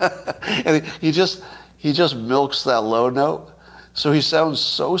 And he just milks that low note, so he sounds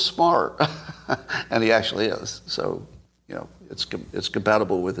so smart, and he actually is. So, it's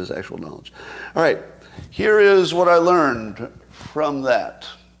compatible with his actual knowledge. All right, here is what I learned from that.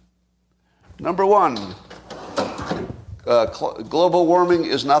 Number one, global warming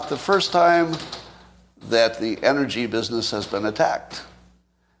is not the first time that the energy business has been attacked.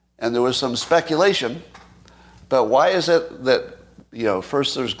 And there was some speculation, but why is it that,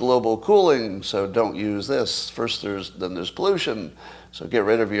 first there's global cooling, so don't use this. Then there's pollution, so get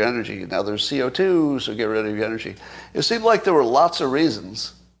rid of your energy. Now there's CO2, so get rid of your energy. It seemed like there were lots of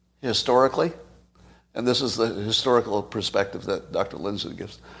reasons historically, and this is the historical perspective that Dr. Lindzen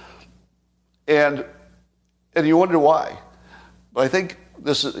gives. And you wonder why. But I think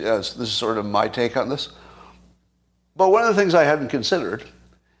this is sort of my take on this. But one of the things I hadn't considered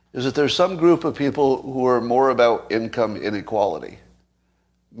is that there's some group of people who are more about income inequality,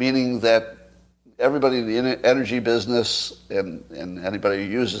 meaning that everybody in the energy business and anybody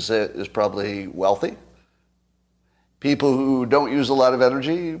who uses it is probably wealthy. People who don't use a lot of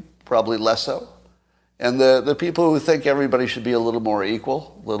energy, probably less so. And the people who think everybody should be a little more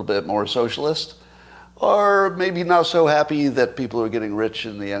equal, a little bit more socialist, or maybe not so happy that people are getting rich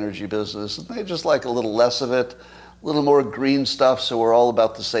in the energy business. They just like a little less of it, a little more green stuff, so we're all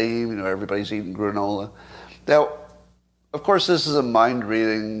about the same. Everybody's eating granola. Now, of course, this is a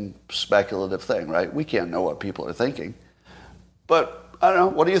mind-reading, speculative thing, right? We can't know what people are thinking. But, I don't know,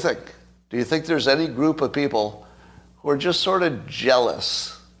 what do you think? Do you think there's any group of people who are just sort of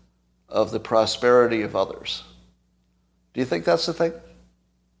jealous of the prosperity of others? Do you think that's the thing?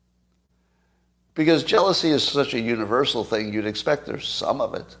 Because jealousy is such a universal thing, you'd expect there's some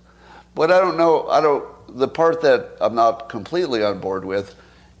of it. But the part that I'm not completely on board with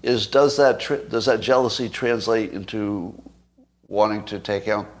is does that jealousy translate into wanting to take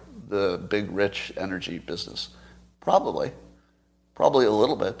out the big, rich energy business? Probably a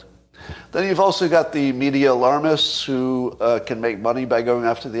little bit. Then you've also got the media alarmists who can make money by going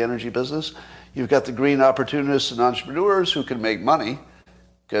after the energy business. You've got the green opportunists and entrepreneurs who can make money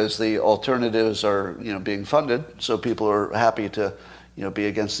because the alternatives are, being funded, so people are happy to, be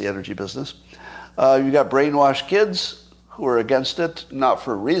against the energy business. You've got brainwashed kids who are against it, not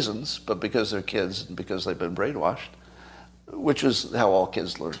for reasons, but because they're kids and because they've been brainwashed, which is how all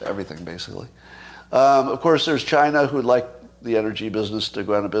kids learn everything, basically. Of course, there's China who would like the energy business to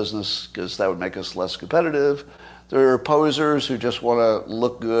go out of business because that would make us less competitive. There are posers who just want to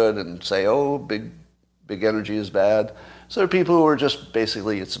look good and say, oh, big energy is bad. So there are people who are just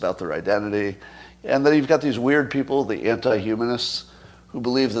basically, it's about their identity. And then you've got these weird people, the anti-humanists, who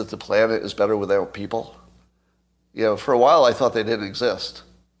believe that the planet is better without people. For a while I thought they didn't exist,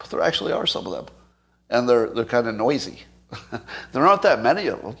 but there actually are some of them. And they're kind of noisy. There aren't that many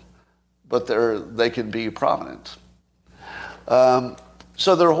of them, but they can be prominent.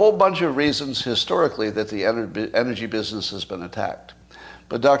 So there are a whole bunch of reasons historically that the energy business has been attacked.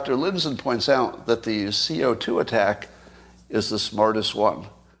 But Dr. Lindzen points out that the CO2 attack is the smartest one.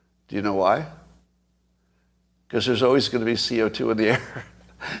 Do you know why? Because there's always going to be CO2 in the air.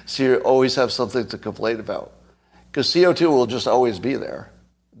 So you always have something to complain about. Because CO2 will just always be there.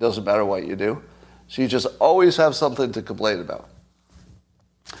 It doesn't matter what you do. So you just always have something to complain about.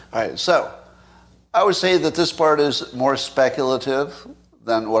 All right, so I would say that this part is more speculative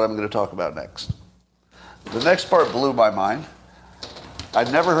than what I'm going to talk about next. The next part blew my mind.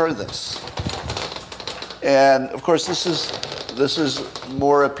 I'd never heard this. And of course, this is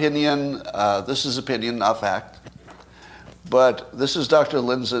more opinion. This is opinion, not fact. But this is Dr.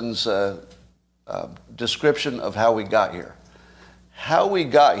 Lindzen's description of how we got here. How we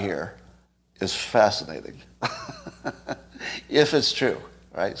got here is fascinating, if it's true,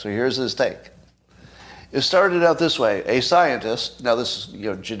 right? So here's his take. It started out this way. A scientist, now this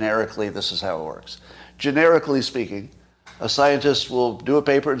is, generically, this is how it works. Generically speaking, a scientist will do a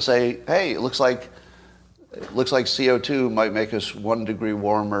paper and say, hey, it looks like CO2 might make us 1 degree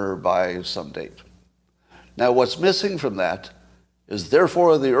warmer by some date. Now, what's missing from that is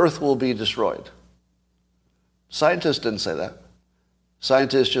therefore the Earth will be destroyed. Scientists didn't say that.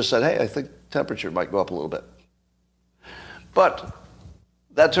 Scientists just said, hey, I think temperature might go up a little bit. But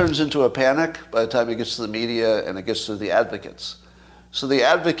that turns into a panic by the time it gets to the media and it gets to the advocates. So the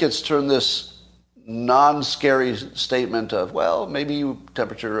advocates turn this non-scary statement of, well, maybe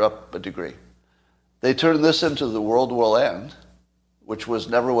temperature up 1 degree. They turn this into the world will end, which was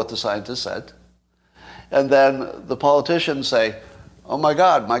never what the scientists said. And then the politicians say, oh my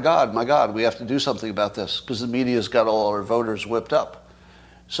God, we have to do something about this because the media's got all our voters whipped up.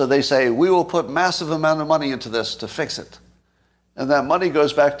 So they say, we will put massive amount of money into this to fix it. And that money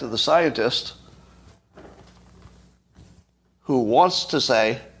goes back to the scientist who wants to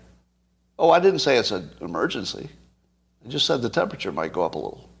say, oh, I didn't say it's an emergency. I just said the temperature might go up a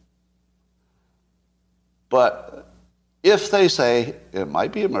little. But if they say it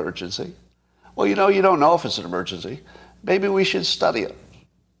might be an emergency, well, you don't know if it's an emergency. Maybe we should study it.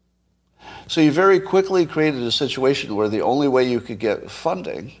 So you very quickly created a situation where the only way you could get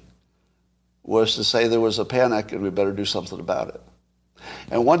funding was to say there was a panic and we better do something about it.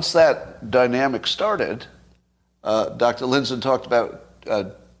 And once that dynamic started, Dr. Lindzen talked about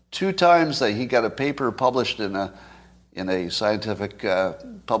 2 times that he got a paper published in a scientific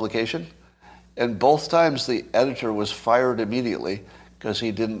publication, and both times the editor was fired immediately because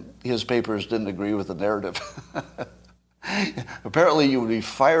his papers didn't agree with the narrative. Apparently, you would be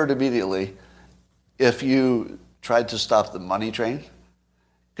fired immediately if you tried to stop the money train.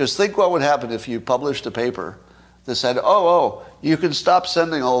 Because think what would happen if you published a paper that said, oh, you can stop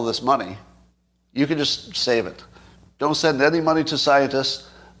sending all this money. You can just save it. Don't send any money to scientists.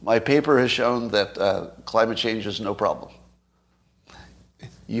 My paper has shown that climate change is no problem.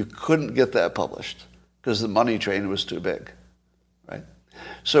 You couldn't get that published because the money train was too big, right?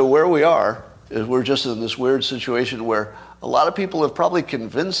 So where we are is we're just in this weird situation where a lot of people have probably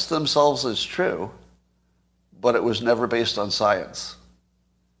convinced themselves it's true, but it was never based on science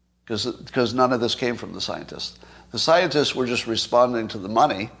because none of this came from the scientists. The scientists were just responding to the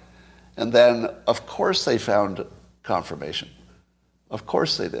money, and then, of course, they found confirmation. Of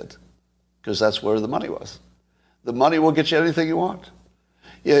course they did, because that's where the money was. The money will get you anything you want.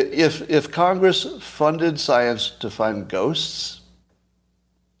 If Congress funded science to find ghosts,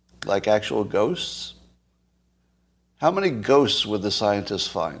 like actual ghosts, how many ghosts would the scientists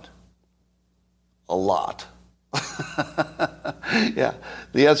find? A lot. Yeah,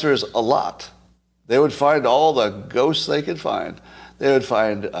 the answer is a lot. They would find all the ghosts they could find. They would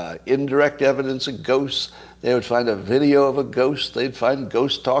find indirect evidence of ghosts. They would find a video of a ghost. They'd find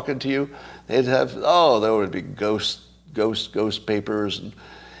ghosts talking to you. They'd have, there would be ghost papers. And,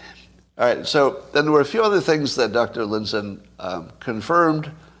 all right, so then there were a few other things that Dr. Lindzen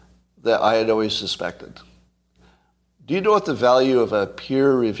confirmed that I had always suspected. Do you know what the value of a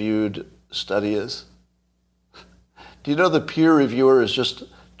peer-reviewed study is? Do you know the peer reviewer is just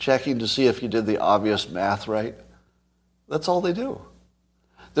checking to see if you did the obvious math right? That's all they do.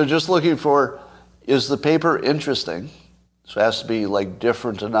 They're just looking for, is the paper interesting? So it has to be like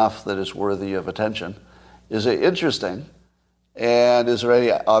different enough that it's worthy of attention. Is it interesting? And is there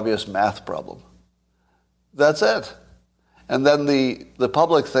any obvious math problem? That's it. And then the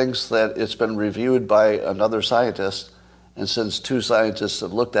public thinks that it's been reviewed by another scientist, and since two scientists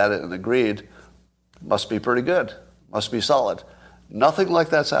have looked at it and agreed, it must be pretty good, must be solid. Nothing like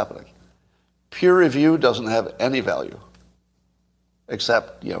that's happening. Peer review doesn't have any value,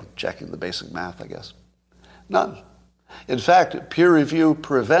 except, checking the basic math, I guess. None. In fact, peer review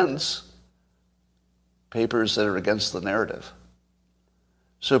prevents papers that are against the narrative.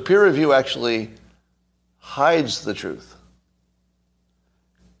 So peer review actually hides the truth.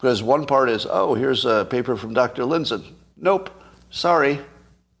 Because one part is, here's a paper from Dr. Lindzen. Nope, sorry.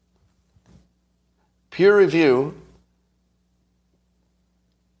 Peer review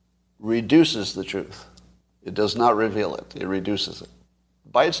reduces the truth. It does not reveal it. It reduces it.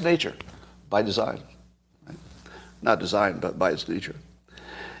 By its nature, by design. Right? Not design, but by its nature.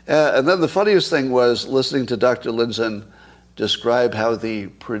 And then the funniest thing was listening to Dr. Lindzen describe how the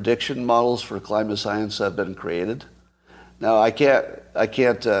prediction models for climate science have been created. Now, I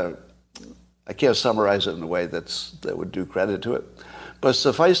can't summarize it in a way that would do credit to it. But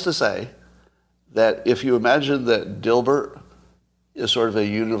suffice to say that if you imagine that Dilbert is sort of a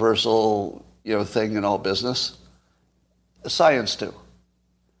universal, thing in all business, science too.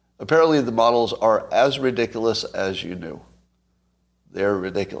 Apparently the models are as ridiculous as you knew. They're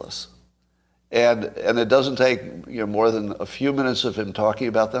ridiculous. And it doesn't take more than a few minutes of him talking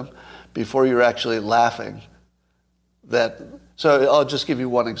about them before you're actually laughing. So I'll just give you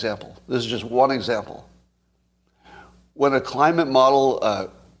one example. This is just one example. When a climate model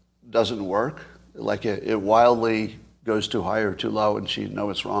doesn't work, like it wildly goes too high or too low and you know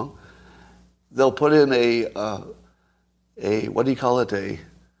it's wrong, they'll put in a what do you call it,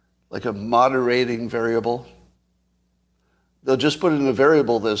 like a moderating variable. They'll just put in a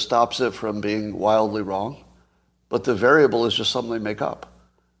variable that stops it from being wildly wrong, but the variable is just something they make up.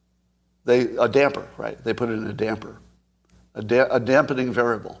 A damper, right? They put in a damper. A dampening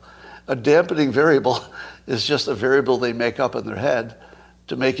variable. A dampening variable is just a variable they make up in their head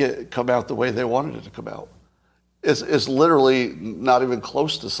to make it come out the way they wanted it to come out. It's literally not even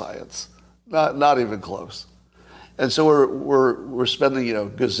close to science. Not even close. And so we're spending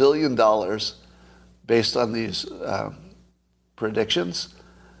gazillion dollars based on these predictions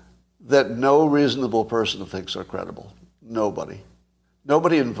that no reasonable person thinks are credible. Nobody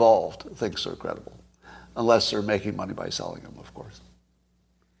involved thinks they're credible, unless they're making money by selling them, of course.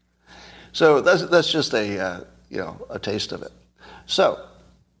 So that's just a taste of it. So,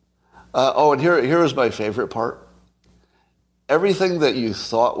 and here is my favorite part. Everything that you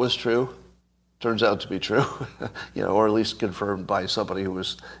thought was true turns out to be true, or at least confirmed by somebody who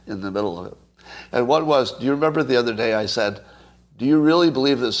was in the middle of it. And one was, do you remember the other day I said, do you really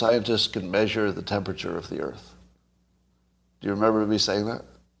believe that scientists can measure the temperature of the Earth? Do you remember me saying that?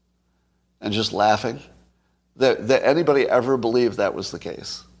 And just laughing? That anybody ever believed that was the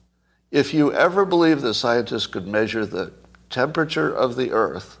case. If you ever believed that scientists could measure the temperature of the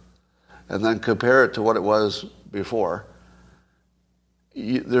Earth and then compare it to what it was before,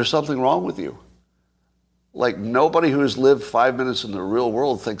 there's something wrong with you. Like nobody who's lived 5 minutes in the real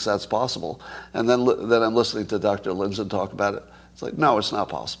world thinks that's possible. And then I'm listening to Dr. Lindzen talk about it. It's like, no, it's not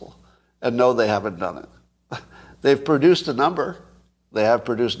possible. And no, they haven't done it. They've produced a number. They have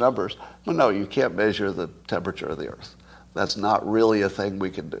produced numbers. But no, you can't measure the temperature of the Earth. That's not really a thing we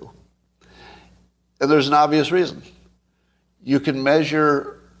can do. And there's an obvious reason. You can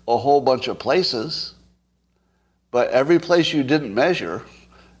measure a whole bunch of places, but every place you didn't measure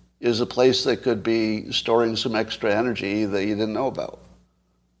is a place that could be storing some extra energy that you didn't know about.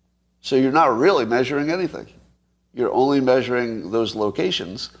 So you're not really measuring anything. You're only measuring those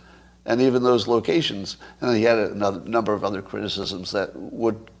locations, and even those locations, and he had a number of other criticisms that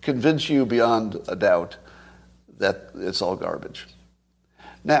would convince you beyond a doubt that it's all garbage.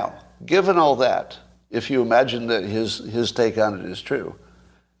 Now, given all that, if you imagine that his take on it is true,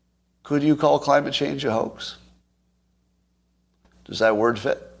 could you call climate change a hoax? Does that word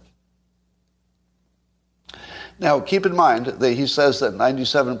fit? Now, keep in mind that he says that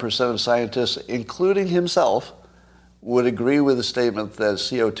 97% of scientists, including himself, would agree with the statement that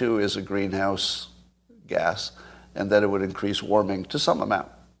CO2 is a greenhouse gas and that it would increase warming to some amount.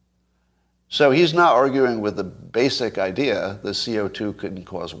 So he's not arguing with the basic idea that CO2 couldn't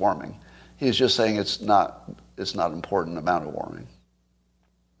cause warming. He's just saying it's not an important amount of warming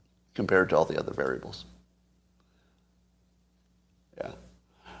compared to all the other variables. Yeah.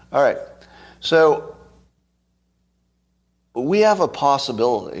 All right. So we have a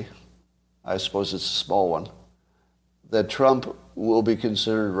possibility, I suppose it's a small one, that Trump will be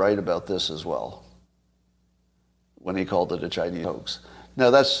considered right about this as well when he called it a Chinese hoax. Now,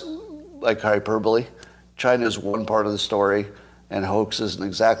 that's like hyperbole. China is one part of the story, and hoax isn't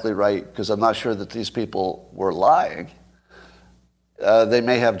exactly right, because I'm not sure that these people were lying. They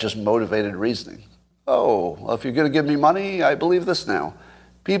may have just motivated reasoning. Oh, well, if you're going to give me money, I believe this now.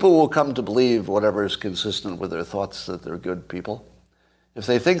 People will come to believe whatever is consistent with their thoughts that they're good people. If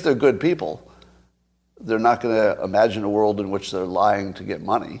they think they're good people, they're not going to imagine a world in which they're lying to get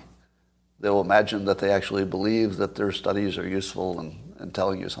money. They'll imagine that they actually believe that their studies are useful and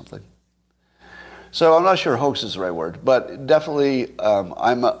telling you something. So I'm not sure hoax is the right word, but definitely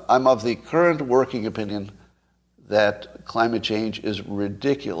I'm of the current working opinion that climate change is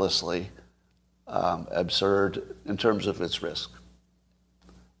ridiculously absurd in terms of its risk,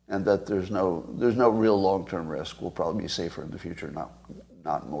 and that there's no real long-term risk. We'll probably be safer in the future,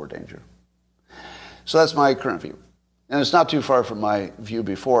 not more danger. So that's my current view. And it's not too far from my view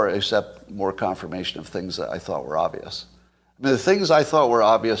before, except more confirmation of things that I thought were obvious. I mean, the things I thought were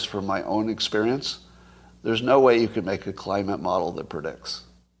obvious from my own experience, there's no way you could make a climate model that predicts.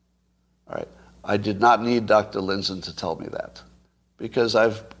 All right. I did not need Dr. Lindzen to tell me that, because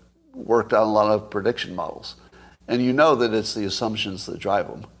I've worked on a lot of prediction models. And you know that it's the assumptions that drive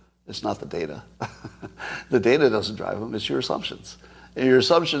them. It's not the data. The data doesn't drive them, it's your assumptions. And your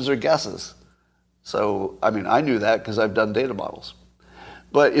assumptions are guesses. So, I mean, I knew that because I've done data models.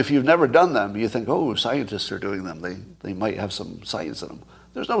 But if you've never done them, you think, oh, scientists are doing them. They might have some science in them.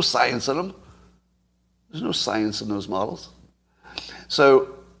 There's no science in them. There's no science in those models.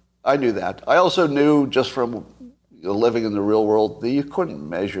 So I knew that. I also knew just from living in the real world that you couldn't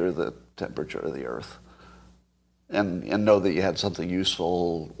measure the temperature of the Earth and know that you had something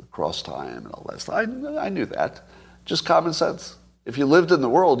useful across time and all that stuff. I knew that. Just common sense. If you lived in the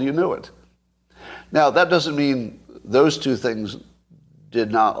world, you knew it. Now, that doesn't mean those two things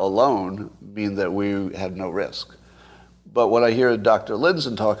did not alone mean that we had no risk. But when I hear Dr.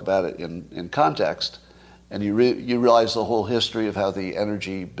 Lindzen talk about it in context, and you realize the whole history of how the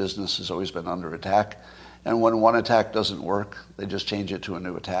energy business has always been under attack, and when one attack doesn't work, they just change it to a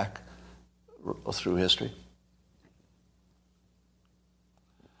new attack through history.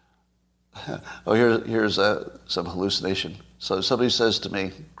 Oh, here's some hallucination. So somebody says to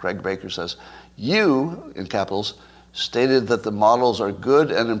me, Craig Baker says, you, in capitals, stated that the models are good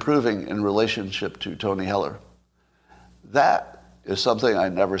and improving in relationship to Tony Heller. That is something I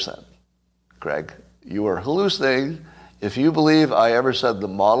never said. Craig, you are hallucinating if you believe I ever said the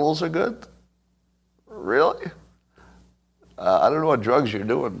models are good. Really? I don't know what drugs you're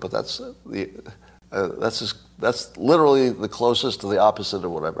doing, but that's literally the closest to the opposite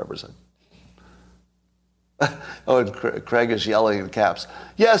of what I've ever said. Oh, and Craig is yelling in caps.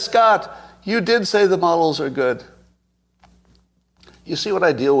 Yes, Scott, you did say the models are good. You see what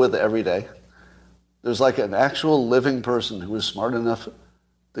I deal with every day? There's like an actual living person who is smart enough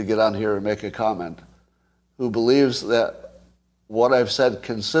to get on here and make a comment, who believes that what I've said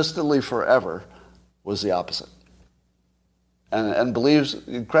consistently forever was the opposite. And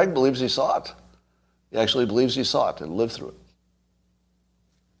Craig believes he saw it. He actually believes he saw it and lived through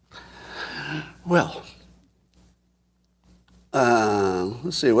it. Well,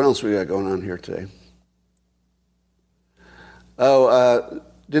 let's see, what else we got going on here today? Oh,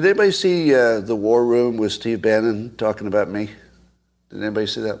 did anybody see The War Room with Steve Bannon talking about me? Did anybody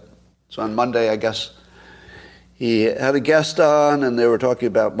see that? So on Monday, I guess, he had a guest on, and they were talking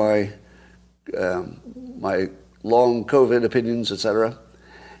about my long COVID opinions, etc.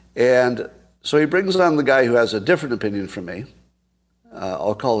 And so he brings on the guy who has a different opinion from me.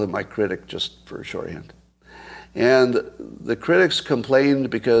 I'll call him my critic just for shorthand. And the critics complained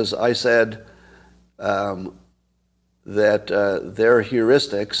because I said that their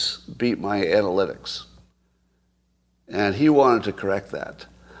heuristics beat my analytics. And he wanted to correct that.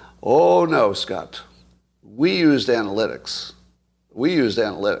 Oh, no, Scott. We used analytics. We used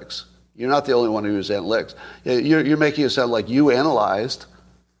analytics. You're not the only one who used analytics. You're making it sound like you analyzed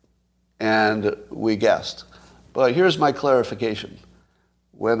and we guessed. But here's my clarification.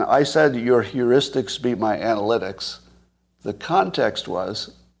 When I said your heuristics beat my analytics, the context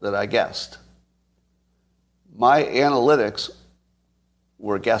was that I guessed. My analytics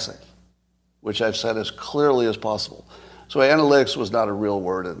were guessing, which I've said as clearly as possible. So analytics was not a real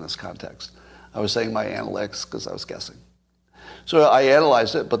word in this context. I was saying my analytics because I was guessing. So I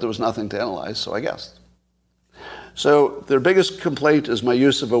analyzed it, but there was nothing to analyze, so I guessed. So their biggest complaint is my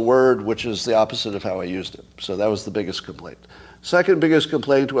use of a word which is the opposite of how I used it. So that was the biggest complaint. Second biggest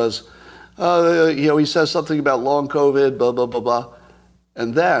complaint was, he says something about long COVID, blah, blah, blah, blah.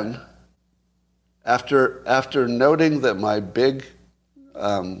 And then, after noting that my big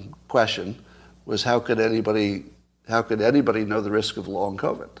question was how could anybody know the risk of long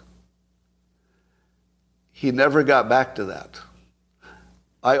COVID? He never got back to that.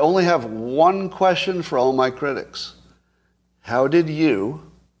 I only have one question for all my critics. How did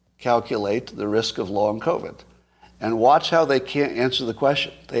you calculate the risk of long COVID? And watch how they can't answer the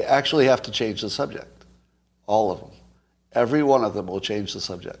question. They actually have to change the subject. All of them. Every one of them will change the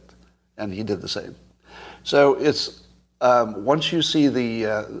subject. And he did the same. So it's, once you see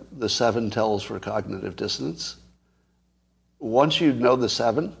the 7 tells for cognitive dissonance, once you know the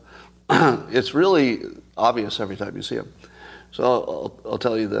 7, it's really obvious every time you see them. So I'll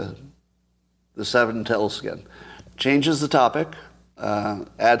tell you the 7 tells again. Changes the topic,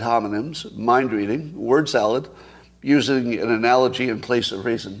 ad hominems, mind reading, word salad, using an analogy in place of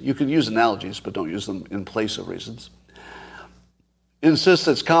reason. You can use analogies, but don't use them in place of reasons. Insists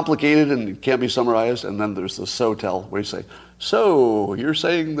it's complicated and can't be summarized, and then there's the so tell, where you say, so you're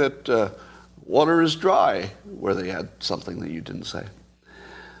saying that water is dry, where they had something that you didn't say.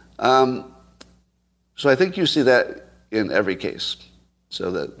 So I think you see that in every case.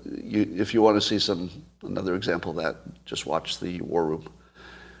 So that if you want to see another example of that, just watch the War Room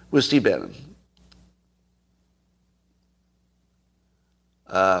with Steve Bannon.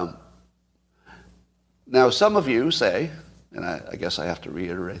 Now, some of you say, and I guess I have to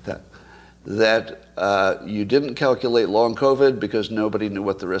reiterate that you didn't calculate long COVID because nobody knew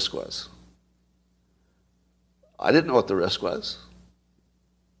what the risk was. I didn't know what the risk was.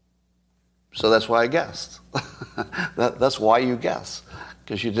 So that's why I guessed. That's why you guess,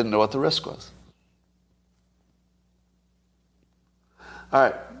 because you didn't know what the risk was. All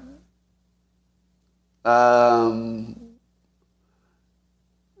right.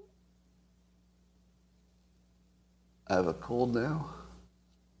 I have a cold now,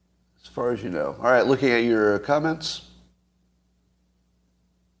 as far as you know. All right, looking at your comments.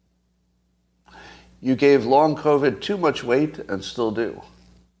 You gave long COVID too much weight and still do.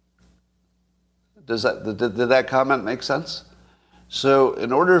 Did that comment make sense? So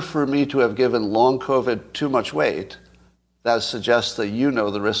in order for me to have given long COVID too much weight, that suggests that you know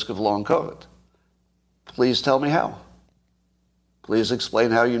the risk of long COVID. Please tell me how. Please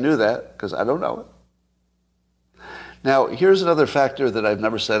explain how you knew that, because I don't know it. Now, here's another factor that I've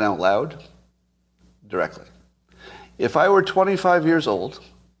never said out loud directly. If I were 25 years old,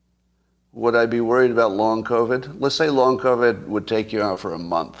 would I be worried about long COVID? Let's say long COVID would take you out for a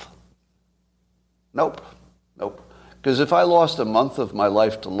month. Nope. Because if I lost a month of my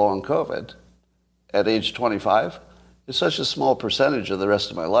life to long COVID at age 25, it's such a small percentage of the rest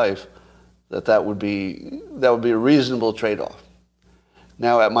of my life that would be a reasonable trade-off.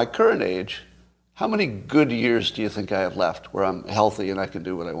 Now, at my current age, how many good years do you think I have left where I'm healthy and I can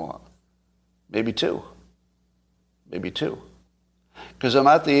do what I want? Maybe 2. Because I'm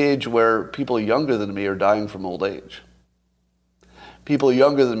at the age where people younger than me are dying from old age. People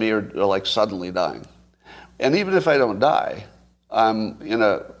younger than me are like suddenly dying. And even if I don't die, I'm in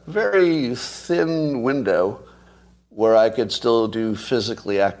a very thin window where I could still do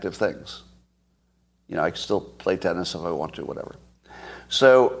physically active things. I could still play tennis if I want to, whatever.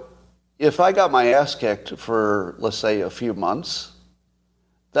 So if I got my ass kicked for, let's say, a few months,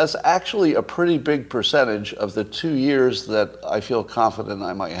 that's actually a pretty big percentage of the 2 years that I feel confident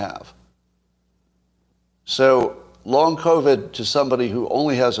I might have. So long COVID to somebody who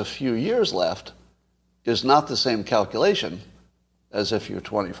only has a few years left is not the same calculation as if you're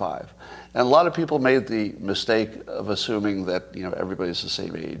 25. And a lot of people made the mistake of assuming that everybody's the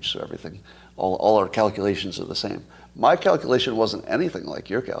same age, so everything, all our calculations are the same. My calculation wasn't anything like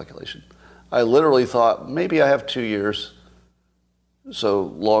your calculation. I literally thought maybe I have 2 years, so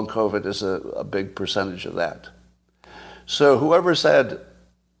long COVID is a big percentage of that. So whoever said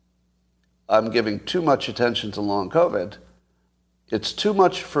I'm giving too much attention to long COVID, it's too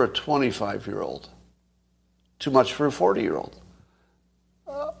much for a 25-year-old, too much for a 40-year-old.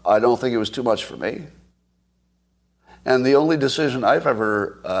 I don't think it was too much for me. And the only decision I've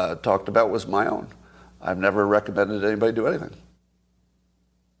ever talked about was my own. I've never recommended anybody do anything.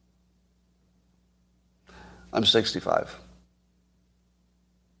 I'm 65.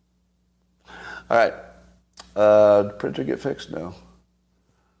 All right. Did printer get fixed? No.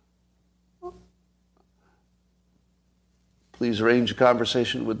 Please arrange a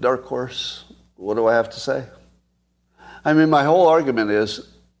conversation with Dark Horse. What do I have to say? I mean, my whole argument is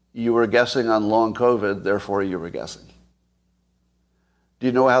you were guessing on long COVID, therefore you were guessing. Do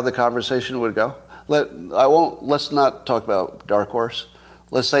you know how the conversation would go? Let's not talk about Dark Horse.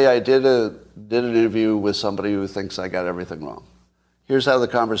 Let's say I did an interview with somebody who thinks I got everything wrong. Here's how the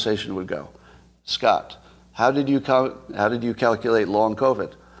conversation would go. Scott, how did you calculate long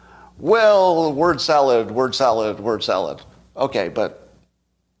COVID? Well, word salad, word salad, word salad. Okay, but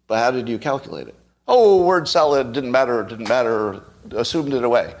how did you calculate it? Oh, word salad, didn't matter, assumed it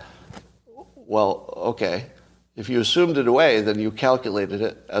away. Well, okay. If you assumed it away, then you calculated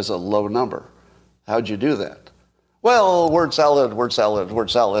it as a low number. How'd you do that? Well, word salad, word salad, word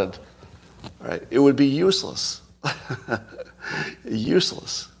salad. All right, it would be useless.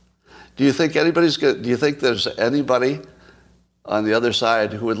 Useless. Do you think there's anybody on the other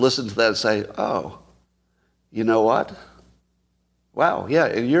side who would listen to that and say, oh, you know what? Wow, yeah,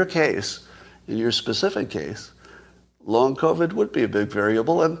 in your case, in your specific case, long COVID would be a big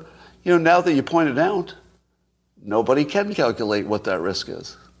variable. And, now that you pointed out, nobody can calculate what that risk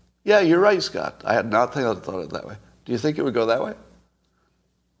is. Yeah, you're right, Scott. I had not thought of it that way. Do you think it would go that way?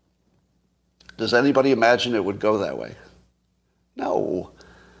 Does anybody imagine it would go that way? No.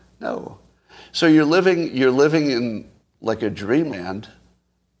 So you're living in like a dreamland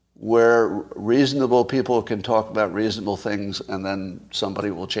where reasonable people can talk about reasonable things and then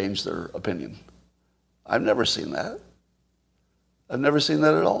somebody will change their opinion. I've never seen that. I've never seen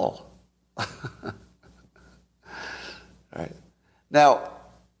that at all. All right. Now,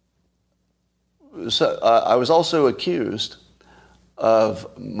 so I was also accused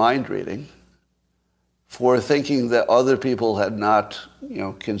of mind reading for thinking that other people had not,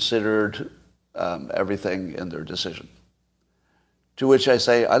 considered everything in their decision. To which I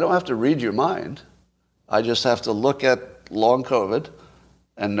say, I don't have to read your mind. I just have to look at long COVID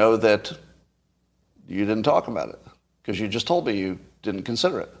and know that you didn't talk about it because you just told me you didn't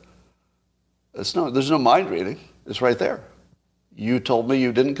consider it. There's no mind reading. It's right there. You told me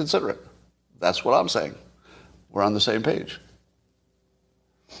you didn't consider it. That's what I'm saying. We're on the same page.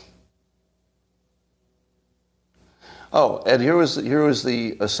 Oh, and here was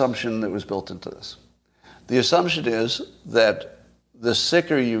the assumption that was built into this. The assumption is that the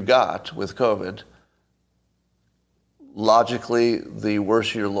sicker you got with COVID, logically, the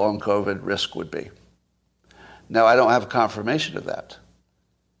worse your long COVID risk would be. Now, I don't have confirmation of that,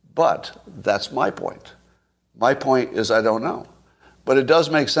 but that's my point. My point is I don't know. But it does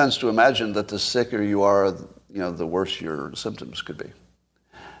make sense to imagine that the sicker you are, the worse your symptoms could be.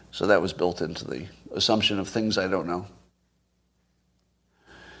 So that was built into the assumption of things I don't know.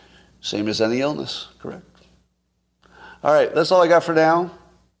 Same as any illness, correct? All right, that's all I got for now.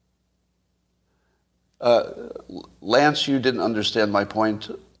 Lance, you didn't understand my point,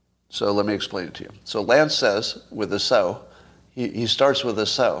 so let me explain it to you. So Lance says, with a so, he starts with a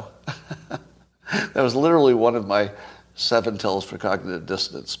so. That was literally one of my 7 tells for cognitive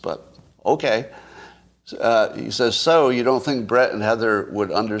dissonance, but okay. He says, so you don't think Brett and Heather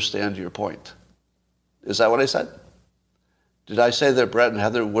would understand your point? Is that what I said? Did I say that Brett and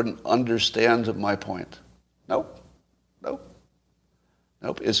Heather wouldn't understand my point? Nope.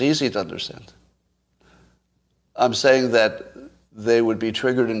 It's easy to understand. I'm saying that they would be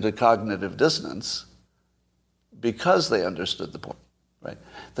triggered into cognitive dissonance because they understood the point, right?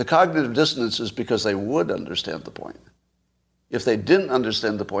 The cognitive dissonance is because they would understand the point. If they didn't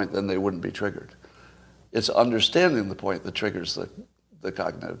understand the point, then they wouldn't be triggered. It's understanding the point that triggers the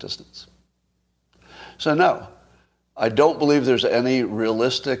cognitive dissonance. So no, I don't believe there's any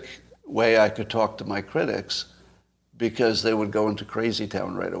realistic way I could talk to my critics because they would go into crazy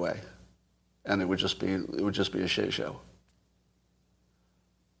town right away. And it would just be a shit show.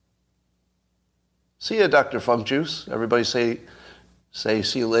 See you, Dr. Funk Juice. Everybody say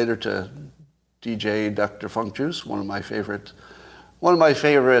see you later to DJ Dr. Funk Juice, one of my favorite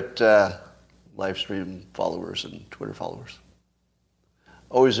live stream followers and Twitter followers.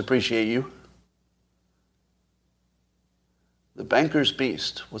 Always appreciate you. The Banker's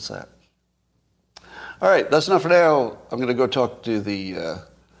Beast. What's that? All right, that's enough for now. I'm going to go talk to the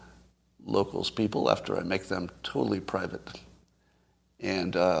locals people after I make them totally private.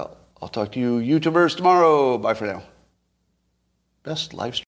 And I'll talk to you YouTubers tomorrow. Bye for now. Best live stream.